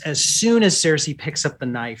drops as soon as Cersei picks up the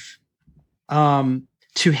knife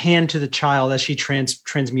to hand to the child as she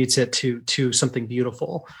transmutes it to something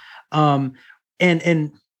beautiful. And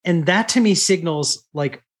that to me signals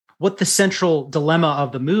like what the central dilemma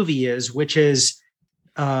of the movie is, which is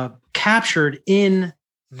captured in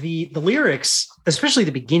the lyrics, especially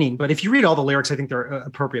the beginning. But if you read all the lyrics, I think they're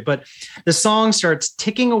appropriate. But the song starts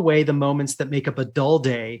ticking away the moments that make up a dull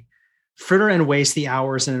day, fritter and waste the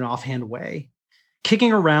hours in an offhand way,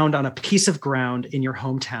 kicking around on a piece of ground in your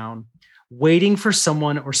hometown, waiting for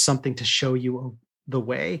someone or something to show you the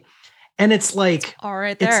way. And it's like, all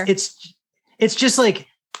right there. It's just like,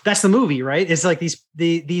 that's the movie, right? It's like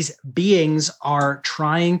these beings are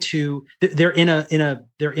trying to, they're in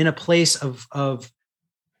a place of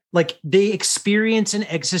like they experience an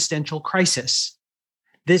existential crisis.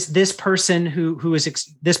 This person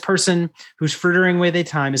this person who's frittering away their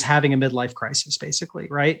time is having a midlife crisis, basically,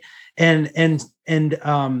 right? And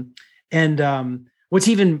what's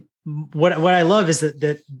even what I love is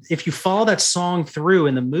that if you follow that song through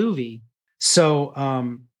in the movie, so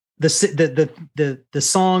the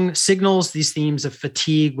song signals these themes of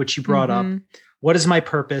fatigue, which you brought up. What is my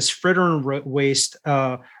purpose? Fritter and waste.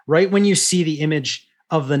 Right when you see the image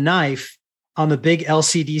of the knife on the big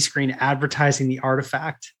LCD screen advertising the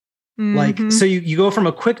artifact. Like, so you go from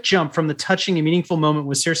a quick jump from the touching and meaningful moment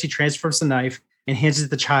when Cersei transfers the knife and hands it to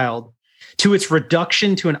the child to its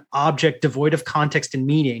reduction to an object devoid of context and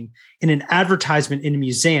meaning in an advertisement in a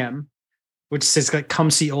museum which says like,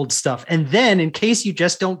 come see old stuff. And then in case you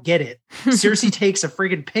just don't get it, Cersei takes a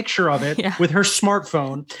friggin' picture of it with her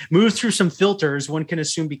smartphone, moves through some filters, one can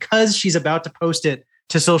assume, because she's about to post it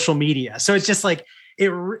to social media. So it's just like,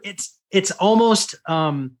 it's almost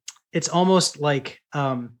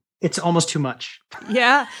too much.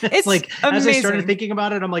 Yeah. It's like, amazing. As I started thinking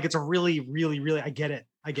about it, I'm like, it's a really, really, really, I get it.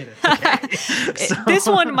 Okay. This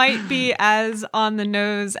one might be as on the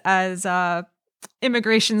nose as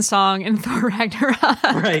Immigration Song in Thor Ragnarok.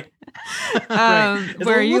 Right.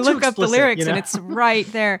 Where you look up the lyrics and it's right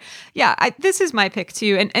there. Yeah. This is my pick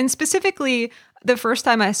too. And specifically the first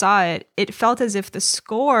time I saw it, it felt as if the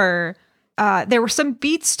score, there were some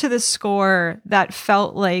beats to the score that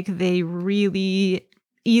felt like they really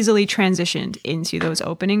easily transitioned into those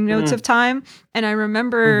opening notes of time. And I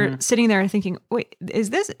remember sitting there thinking, wait,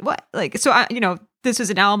 is this what? Like, so this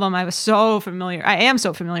was an album I am so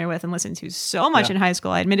familiar with and listened to so much in high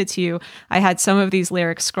school. I admitted to you, I had some of these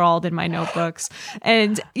lyrics scrawled in my notebooks,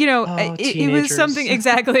 and it was something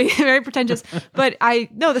exactly very pretentious, but I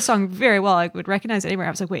know the song very well. I would recognize it anywhere.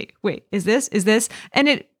 I was like, wait, is this? And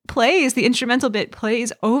the instrumental bit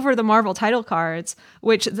plays over the Marvel title cards,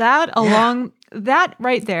 which that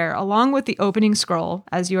right there, along with the opening scroll,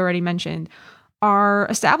 as you already mentioned, are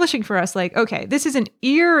establishing for us like, okay, this is an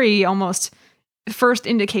eerie, almost first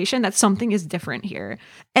indication that something is different here.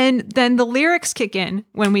 And then the lyrics kick in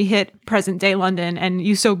when we hit present day London, and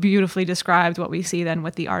you so beautifully described what we see then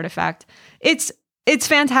with the artifact. It's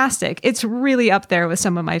fantastic. It's really up there with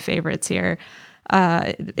some of my favorites here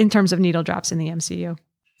in terms of needle drops in the MCU.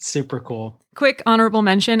 Super cool. Quick honorable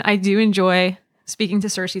mention. I do enjoy, speaking to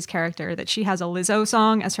Cersei's character, that she has a Lizzo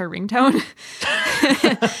song as her ringtone.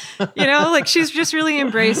 Like she's just really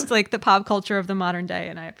embraced like the pop culture of the modern day.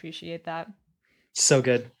 And I appreciate that. So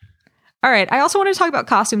good. All right. I also want to talk about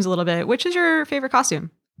costumes a little bit. Which is your favorite costume?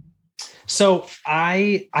 So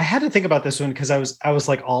I had to think about this one because I was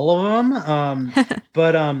like all of them.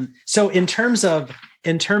 But so in terms of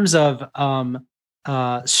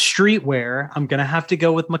streetwear, I'm gonna have to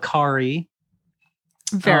go with Makkari.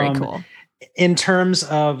 Very cool. In terms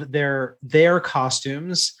of their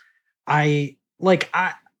costumes, I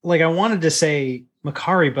wanted to say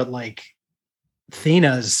Makkari, but like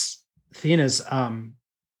Thena's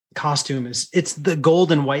costume it's the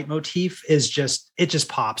gold and white motif it just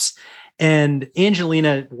pops, and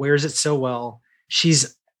Angelina wears it so well.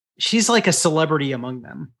 She's like a celebrity among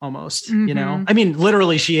them almost, I mean,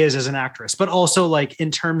 literally she is as an actress, but also like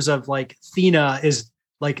in terms of like Thena is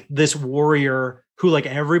like this warrior who like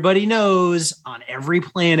everybody knows on every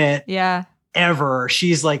planet ever.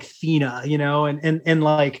 She's like Thena,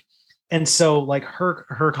 and so like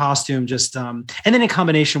her costume just and then in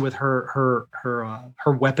combination with her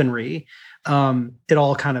weaponry, it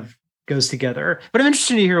all kind of goes together. But I'm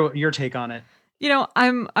interested to hear your take on it.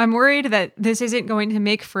 I'm worried that this isn't going to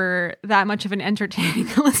make for that much of an entertaining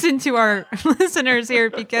listen to our listeners here,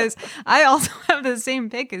 because I also have the same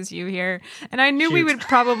pick as you here. And I knew we would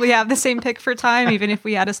probably have the same pick for time, even if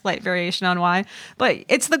we had a slight variation on why. But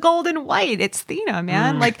it's the gold and white. It's Thena,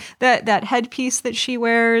 man. Like that headpiece that she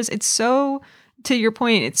wears. It's so, to your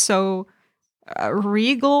point, it's so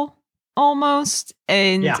regal almost.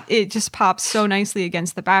 And it just pops so nicely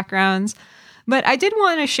against the backgrounds. But I did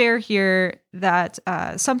want to share here that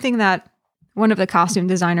something that one of the costume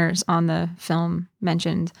designers on the film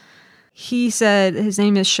mentioned. He said, his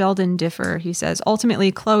name is Sheldon Differ. He says,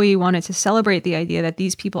 ultimately, Chloe wanted to celebrate the idea that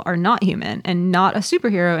these people are not human and not a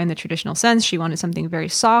superhero in the traditional sense. She wanted something very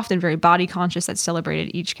soft and very body conscious that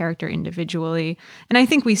celebrated each character individually. And I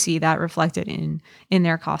think we see that reflected in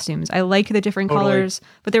their costumes. I like the different colors,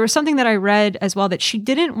 but there was something that I read as well, that she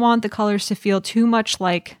didn't want the colors to feel too much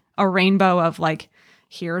like a rainbow of like,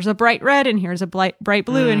 here's a bright red and here's a bright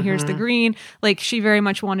blue and here's the green. Like she very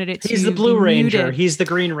much wanted it to be He's the blue ranger. muted. He's the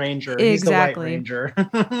green ranger. Exactly. He's the white ranger.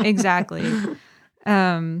 Exactly.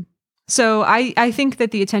 So I think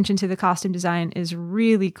that the attention to the costume design is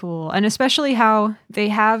really cool. And especially how they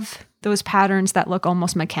have those patterns that look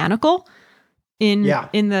almost mechanical in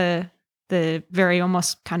the very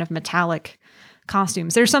almost kind of metallic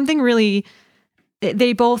costumes. There's something really,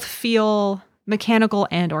 they both feel mechanical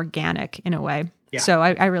and organic in a way. Yeah. So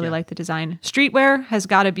I really like the design. Streetwear has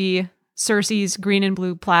got to be Cersei's green and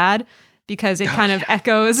blue plaid, because it kind of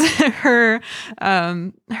echoes the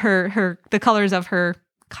colors of her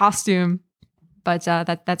costume, but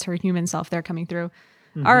that's her human self there coming through.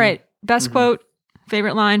 Mm-hmm. All right, best quote,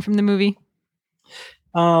 favorite line from the movie.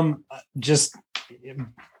 Just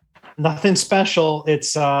nothing special.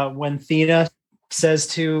 It's when Thena says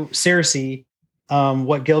to Cersei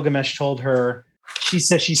what Gilgamesh told her she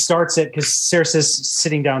says she starts it because Cersei's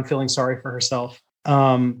sitting down feeling sorry for herself.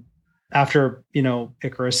 After,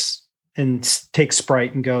 Icarus takes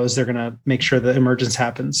Sprite and goes, they're going to make sure the emergence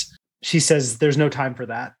happens. She says there's no time for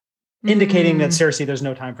that, indicating that Cersei, there's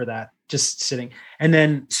no time for that, just sitting. And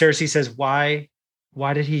then Cersei says, why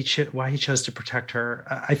he chose to protect her.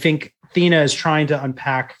 I think Athena is trying to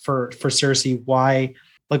unpack for Cersei why,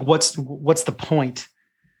 like, what's the point?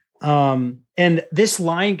 And this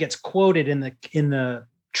line gets quoted in the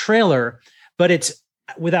trailer, but it's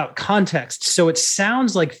without context. So it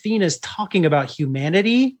sounds like Athena's talking about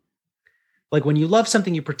humanity. Like, when you love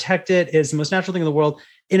something, you protect it. It's the most natural thing in the world.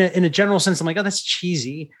 In a general sense, I'm like, oh, that's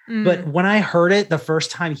cheesy. But when I heard it the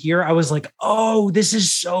first time here, I was like, oh, this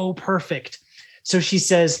is so perfect. So she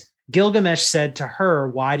says, Gilgamesh said to her,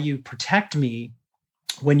 why do you protect me?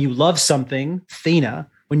 When you love something, Athena,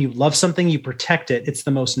 when you love something, you protect it. It's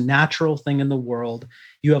the most natural thing in the world.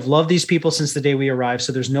 You have loved these people since the day we arrived,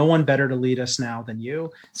 so there's no one better to lead us now than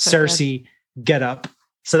you. So Cersei, get up.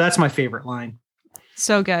 So that's my favorite line.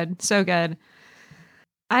 So good. So good.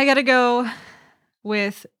 I got to go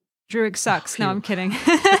with Druig sucks. No, I'm kidding. No,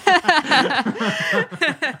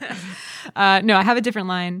 I have a different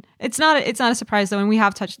line. It's not a surprise though, and we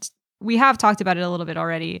have talked about it a little bit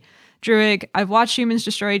already. Druig, I've watched humans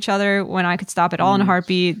destroy each other when I could stop it all in a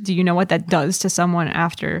heartbeat. Do you know what that does to someone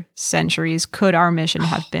after centuries? Could our mission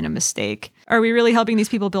have been a mistake? Are we really helping these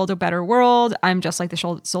people build a better world? I'm just like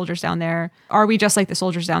the soldiers down there. Are we just like the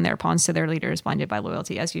soldiers down there, pawns to their leaders, blinded by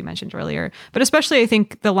loyalty, as you mentioned earlier? But especially, I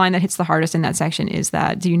think the line that hits the hardest in that section is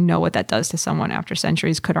that, do you know what that does to someone after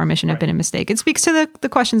centuries? Could our mission have been a mistake? It speaks to the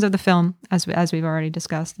questions of the film, as we've already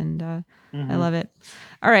discussed, and I love it.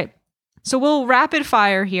 All right. So we'll rapid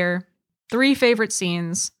fire here. 3 favorite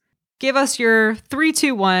scenes. Give us your 3,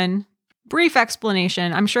 2, 1 brief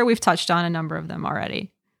explanation. I'm sure we've touched on a number of them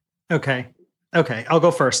already. Okay. I'll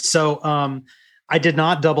go first. So I did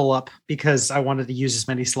not double up because I wanted to use as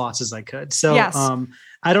many slots as I could. So yes.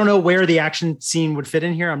 I don't know where the action scene would fit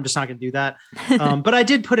in here. I'm just not going to do that. But I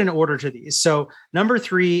did put an order to these. So number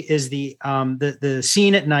 3 is the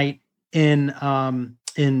scene at night in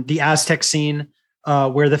the Aztec scene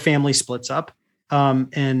where the family splits up.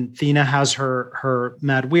 And Athena has her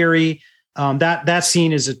Mad Weary. That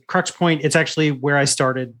scene is a crux point. It's actually where I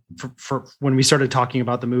started for when we started talking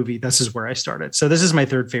about the movie. This is where I started. So this is my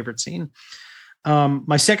 3rd favorite scene.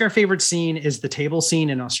 My 2nd favorite scene is the table scene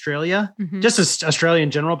in Australia, just as Australia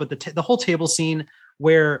in general, but the whole table scene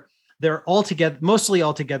where they're mostly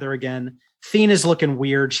all together again. Athena's looking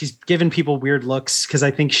weird. She's giving people weird looks because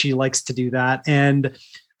I think she likes to do that. And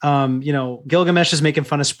Gilgamesh is making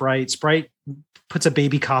fun of Sprite. Sprite puts a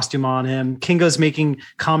baby costume on him. Kingo's making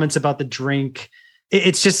comments about the drink.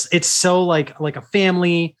 It's so like a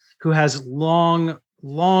family who has long,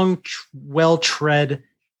 well-tread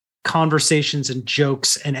conversations and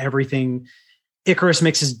jokes and everything. Icarus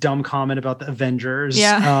makes his dumb comment about the Avengers.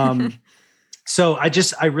 Yeah. So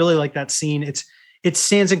I really like that scene. It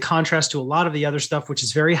stands in contrast to a lot of the other stuff, which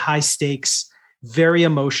is very high stakes, very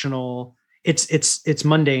emotional. It's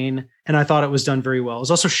mundane, and I thought it was done very well. It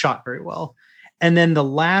was also shot very well. And then the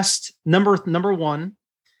last number 1,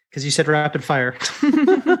 because you said rapid fire,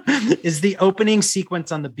 is the opening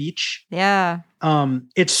sequence on the beach. Yeah.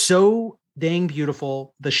 It's so dang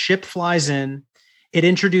beautiful. The ship flies in. It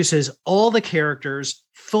introduces all the characters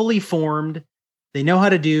fully formed. They know what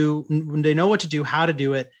to do, how to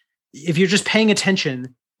do it. If you're just paying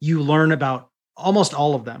attention, you learn about almost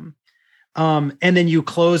all of them. And then you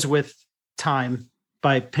close with Time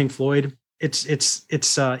by Pink Floyd. It's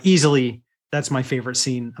easily, that's my favorite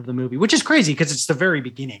scene of the movie, which is crazy because it's the very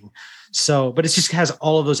beginning. So, but it just has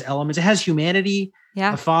all of those elements. It has humanity,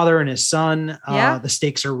 a father and his son. The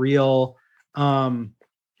stakes are real.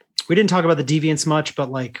 We didn't talk about the deviants much,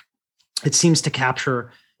 but like it seems to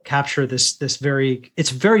capture this very, it's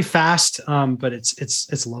very fast. But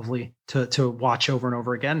it's lovely to watch over and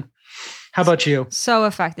over again. How about you? So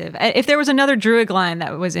effective. If there was another Druig line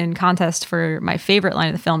that was in contest for my favorite line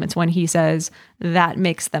of the film, it's when he says, that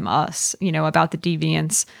makes them us, about the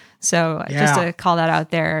deviants. So just to call that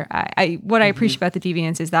out there, what I appreciate about the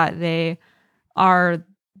deviants is that they are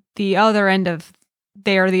the other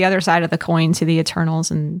side of the coin to the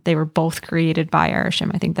Eternals, and they were both created by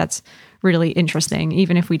Arishem. I think that's really interesting,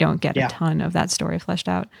 even if we don't get a ton of that story fleshed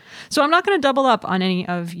out. So I'm not going to double up on any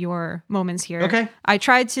of your moments here. Okay. I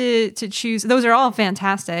tried to choose, those are all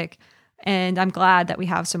fantastic, and I'm glad that we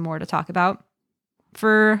have some more to talk about.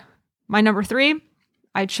 For my number 3,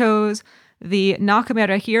 I chose the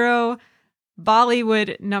Nakamura Hero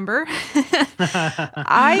Bollywood number.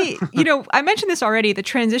 I mentioned this already, the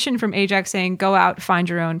transition from Ajax saying, go out, find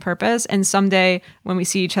your own purpose. And someday when we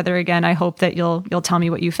see each other again, I hope that you'll tell me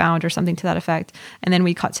what you found or something to that effect. And then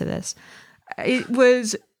we cut to this. It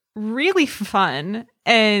was really fun.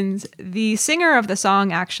 And the singer of the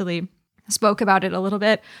song actually spoke about it a little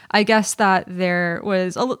bit. I guess that there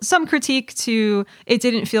was some critique to it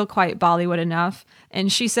didn't feel quite Bollywood enough. And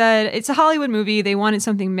she said, it's a Hollywood movie. They wanted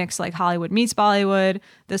something mixed like Hollywood meets Bollywood.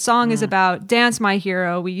 The song is about dance, my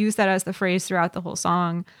hero. We use that as the phrase throughout the whole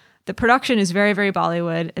song. The production is very, very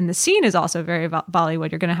Bollywood. And the scene is also very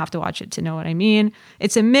Bollywood. You're going to have to watch it to know what I mean.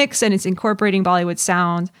 It's a mix and it's incorporating Bollywood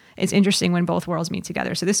sound. It's interesting when both worlds meet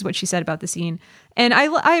together. So this is what she said about the scene. And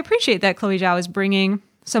I appreciate that Chloe Zhao is bringing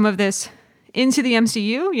some of this into the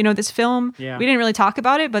MCU. You know, this film, we didn't really talk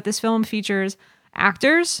about it, but this film features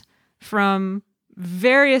actors from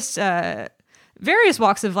various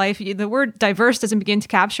walks of life. The word diverse doesn't begin to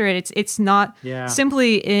capture it. It's not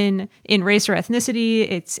simply in race or ethnicity.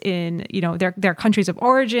 It's in, their countries of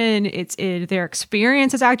origin. It's in their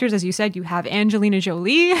experience as actors. As you said, you have Angelina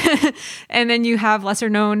Jolie, and then you have lesser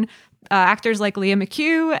known actors like Leah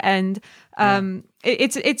McHugh. And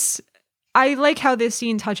it's I like how this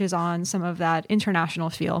scene touches on some of that international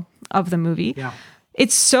feel of the movie. Yeah.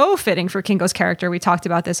 It's so fitting for Kingo's character. We talked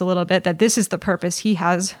about this a little bit, that this is the purpose he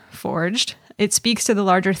has forged. It speaks to the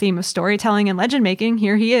larger theme of storytelling and legend making.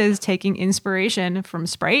 Here he is taking inspiration from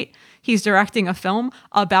Sprite. He's directing a film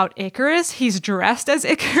about Icarus. He's dressed as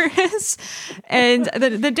Icarus. And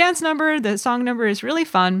the dance number, the song number is really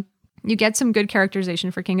fun. You get some good characterization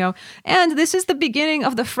for Kingo. And this is the beginning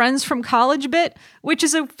of the Friends from College bit, which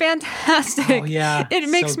is a fantastic... Oh, yeah. It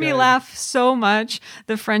makes me laugh so much.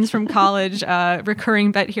 The Friends from College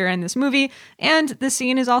recurring bit here in this movie. And the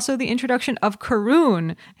scene is also the introduction of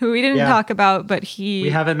Karun, who we didn't talk about, but we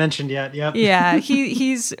haven't mentioned yet. Yep. Yeah,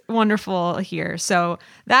 he's wonderful here. So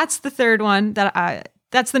that's the third one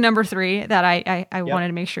that's the number 3 that I wanted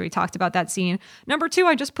to make sure we talked about that scene. Number 2,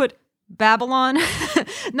 I just put Babylon,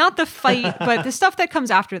 not the fight, but the stuff that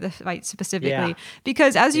comes after the fight specifically.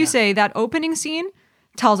 Because as you say, that opening scene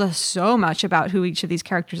tells us so much about who each of these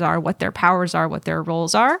characters are, what their powers are, what their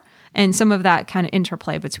roles are, and some of that kind of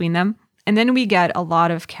interplay between them. And then we get a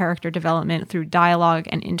lot of character development through dialogue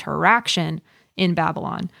and interaction in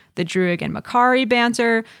Babylon. The Druig and Makari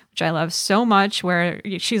banter, which I love so much, where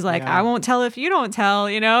she's like, I won't tell if you don't tell,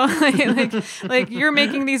 like you're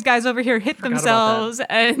making these guys over here hit themselves.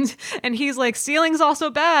 And he's like, stealing's also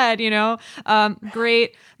bad,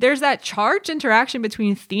 great. There's that charged interaction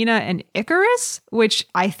between Thena and Icarus, which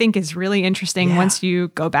I think is really interesting once you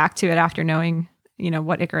go back to it after knowing,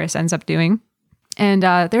 what Icarus ends up doing. And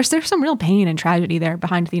there's some real pain and tragedy there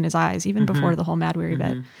behind Thena's eyes, even before the whole Mad Weary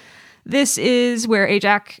bit. This is where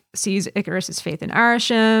Ajax sees Icarus's faith in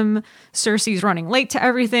Arishem. Cersei's running late to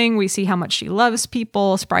everything. We see how much she loves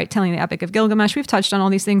people. Sprite telling the Epic of Gilgamesh. We've touched on all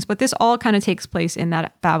these things, but this all kind of takes place in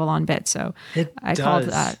that Babylon bit. So I called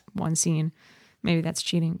that one scene. Maybe that's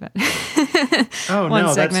cheating, but oh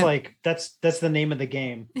no, segment. that's the name of the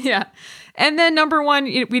game. Yeah. And then number 1,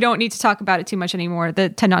 we don't need to talk about it too much anymore. The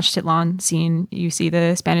Tenochtitlan scene. You see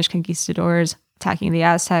the Spanish conquistadors attacking the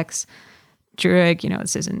Aztecs. Druig,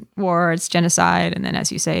 this isn't war, it's genocide. And then,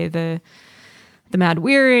 as you say, the Mad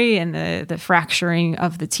Weary and the fracturing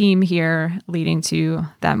of the team here, leading to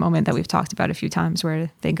that moment that we've talked about a few times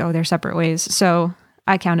where they go their separate ways. So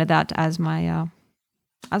I counted that as my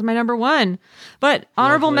number 1. But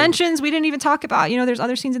honorable mentions, we didn't even talk about. There's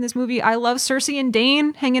other scenes in this movie. I love Cersei and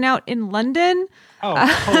Dane hanging out in London. Oh,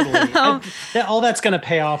 totally. All that's going to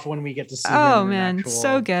pay off when we get to see Oh, man,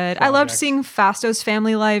 so good. Projects. I loved seeing Fasto's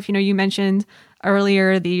family life. You mentioned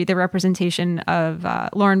earlier the representation of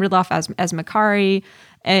Lauren Ridloff as Makari,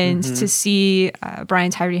 and to see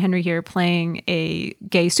Brian Tyree Henry here playing a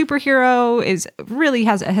gay superhero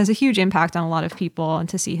has a huge impact on a lot of people, and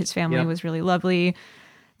to see his family was really lovely.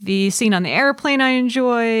 The scene on the airplane I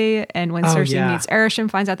enjoy, and when Cersei meets Arishem,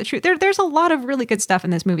 finds out the truth. There's a lot of really good stuff in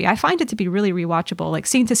this movie. I find it to be really rewatchable. Like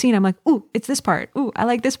scene to scene, I'm like, ooh, it's this part. Ooh, I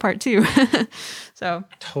like this part too. So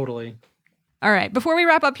totally. All right. Before we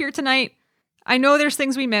wrap up here tonight, I know there's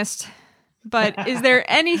things we missed, but is there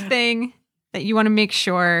anything that you want to make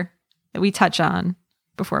sure that we touch on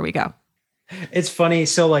before we go? It's funny.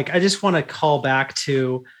 So I just want to call back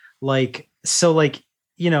to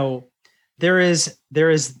there is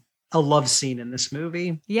a love scene in this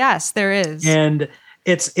movie. Yes, there is. And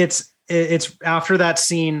it's after that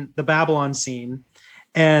scene, the Babylon scene.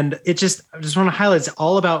 And I just want to highlight, it's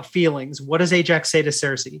all about feelings. What does Ajax say to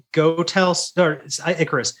Cersei?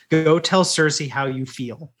 Icarus, go tell Cersei how you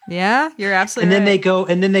feel. Yeah, you're absolutely right.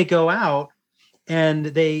 And then they go out and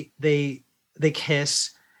they kiss,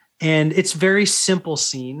 and it's very simple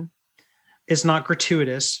scene. It's not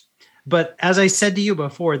gratuitous. But as I said to you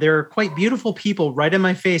before, there are quite beautiful people right in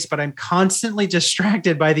my face, but I'm constantly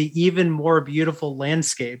distracted by the even more beautiful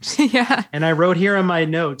landscapes. Yeah. And I wrote here on my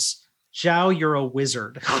notes, Zhao, you're a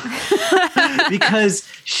wizard. Because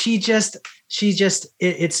it's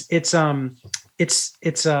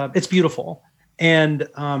beautiful. And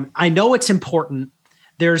I know it's important.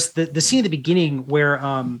 There's the scene at the beginning where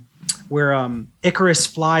Icarus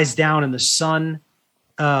flies down and the sun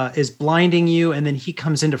is blinding you, and then he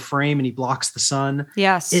comes into frame and he blocks the sun.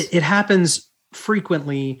 Yes. It happens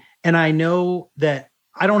frequently. And I know that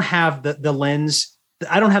I don't have the lens.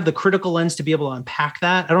 I don't have the critical lens to be able to unpack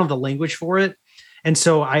that. I don't have the language for it. And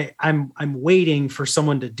so I'm waiting for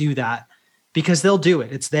someone to do that, because they'll do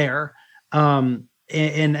it. It's there. And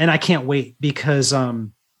I can't wait because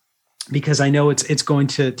I know it's going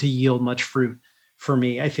to yield much fruit for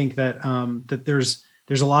me. I think that that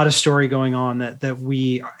there's a lot of story going on that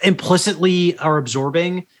we implicitly are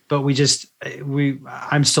absorbing, but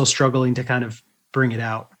I'm still struggling to kind of bring it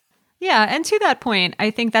out. Yeah. And to that point,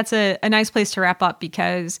 I think that's a nice place to wrap up,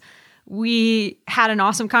 because we had an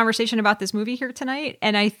awesome conversation about this movie here tonight.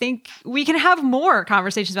 And I think we can have more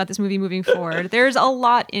conversations about this movie moving forward. There's a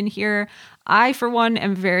lot in here. I, for one,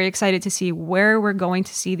 am very excited to see where we're going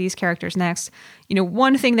to see these characters next. You know,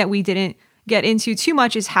 one thing that we didn't get into too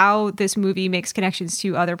much is how this movie makes connections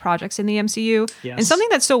to other projects in the MCU. Yes. And something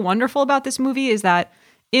that's so wonderful about this movie is that,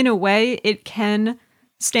 in a way, it can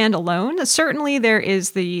stand alone. Certainly there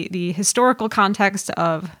is the historical context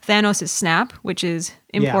of Thanos' snap, which is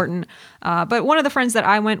important. Yeah. But one of the friends that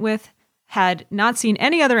I went with had not seen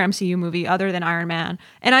any other MCU movie other than Iron Man.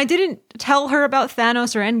 And I didn't tell her about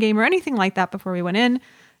Thanos or Endgame or anything like that before we went in.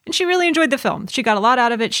 And she really enjoyed the film. She got a lot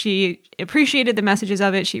out of it. She appreciated the messages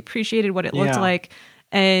of it. She appreciated what it looked like.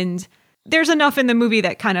 And there's enough in the movie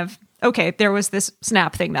that kind of, okay, there was this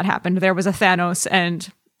snap thing that happened. There was a Thanos,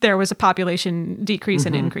 and there was a population decrease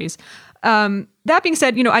and increase. That being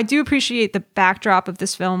said, you know, I do appreciate the backdrop of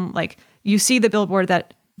this film. Like, you see the billboard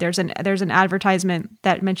that there's an advertisement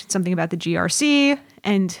that mentions something about the GRC,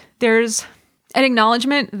 and there's an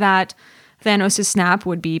acknowledgement that Thanos' snap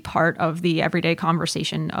would be part of the everyday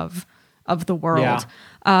conversation of the world.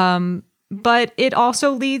 Yeah. But it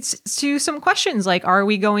also leads to some questions like, are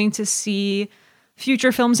we going to see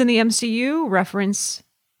future films in the MCU reference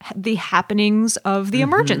the happenings of the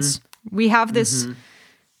emergence? We have this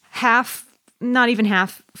not even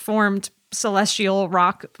half formed celestial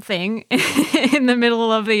rock thing in the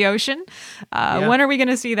middle of the ocean. When are we going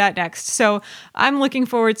to see that next? So I'm looking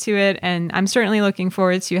forward to it, and I'm certainly looking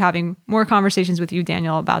forward to having more conversations with you,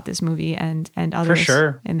 Daniel, about this movie and others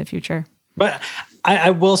in the future. But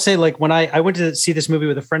I will say, like, when I went to see this movie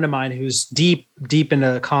with a friend of mine who's deep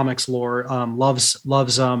into comics lore, loves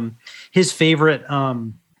his favorite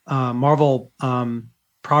Marvel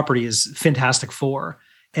property is Fantastic Four.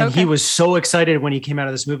 And he was so excited when he came out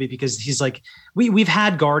of this movie, because he's like, we've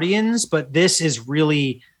had Guardians, but this is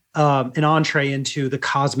really an entree into the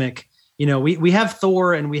cosmic. You know, we have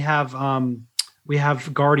Thor and we have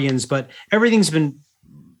Guardians, but everything's been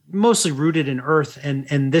mostly rooted in Earth,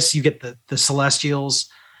 and this, you get the Celestials,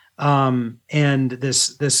 and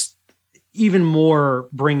this even more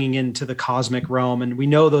bringing into the cosmic realm. And we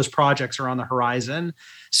know those projects are on the horizon.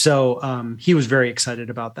 So he was very excited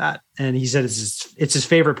about that. And he said it's his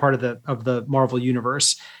favorite part of the Marvel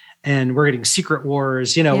universe. And we're getting Secret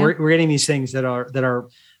Wars, you know, we're getting these things that are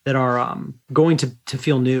going to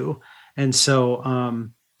feel new. And so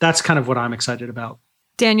that's kind of what I'm excited about.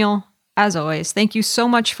 Daniel, as always, thank you so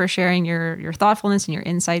much for sharing your thoughtfulness and your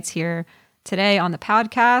insights here today on the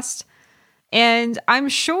podcast. And I'm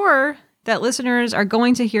sure that listeners are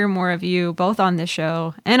going to hear more of you both on this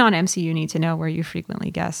show and on MCU Need to Know, where you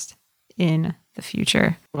frequently guest in the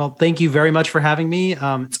future. Well, thank you very much for having me.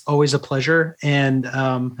 It's always a pleasure. And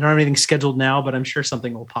I don't have anything scheduled now, but I'm sure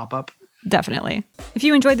something will pop up. Definitely. If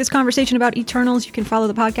you enjoyed this conversation about Eternals, you can follow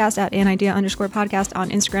the podcast at anidea_podcast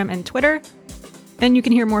on Instagram and Twitter. And you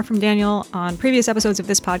can hear more from Daniel on previous episodes of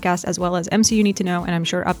this podcast, as well as MCU Need to Know, and I'm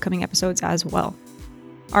sure upcoming episodes as well.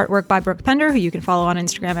 Artwork by Brooke Pender, who you can follow on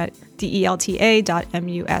Instagram at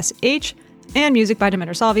delta.mush, and music by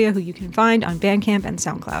Demeter Salvia, who you can find on Bandcamp and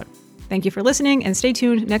SoundCloud. Thank you for listening, and stay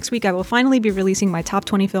tuned. Next week, I will finally be releasing my top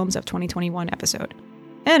 20 films of 2021 episode.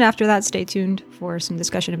 And after that, stay tuned for some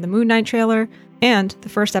discussion of the Moon Knight trailer and the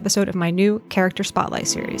first episode of my new Character Spotlight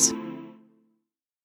series.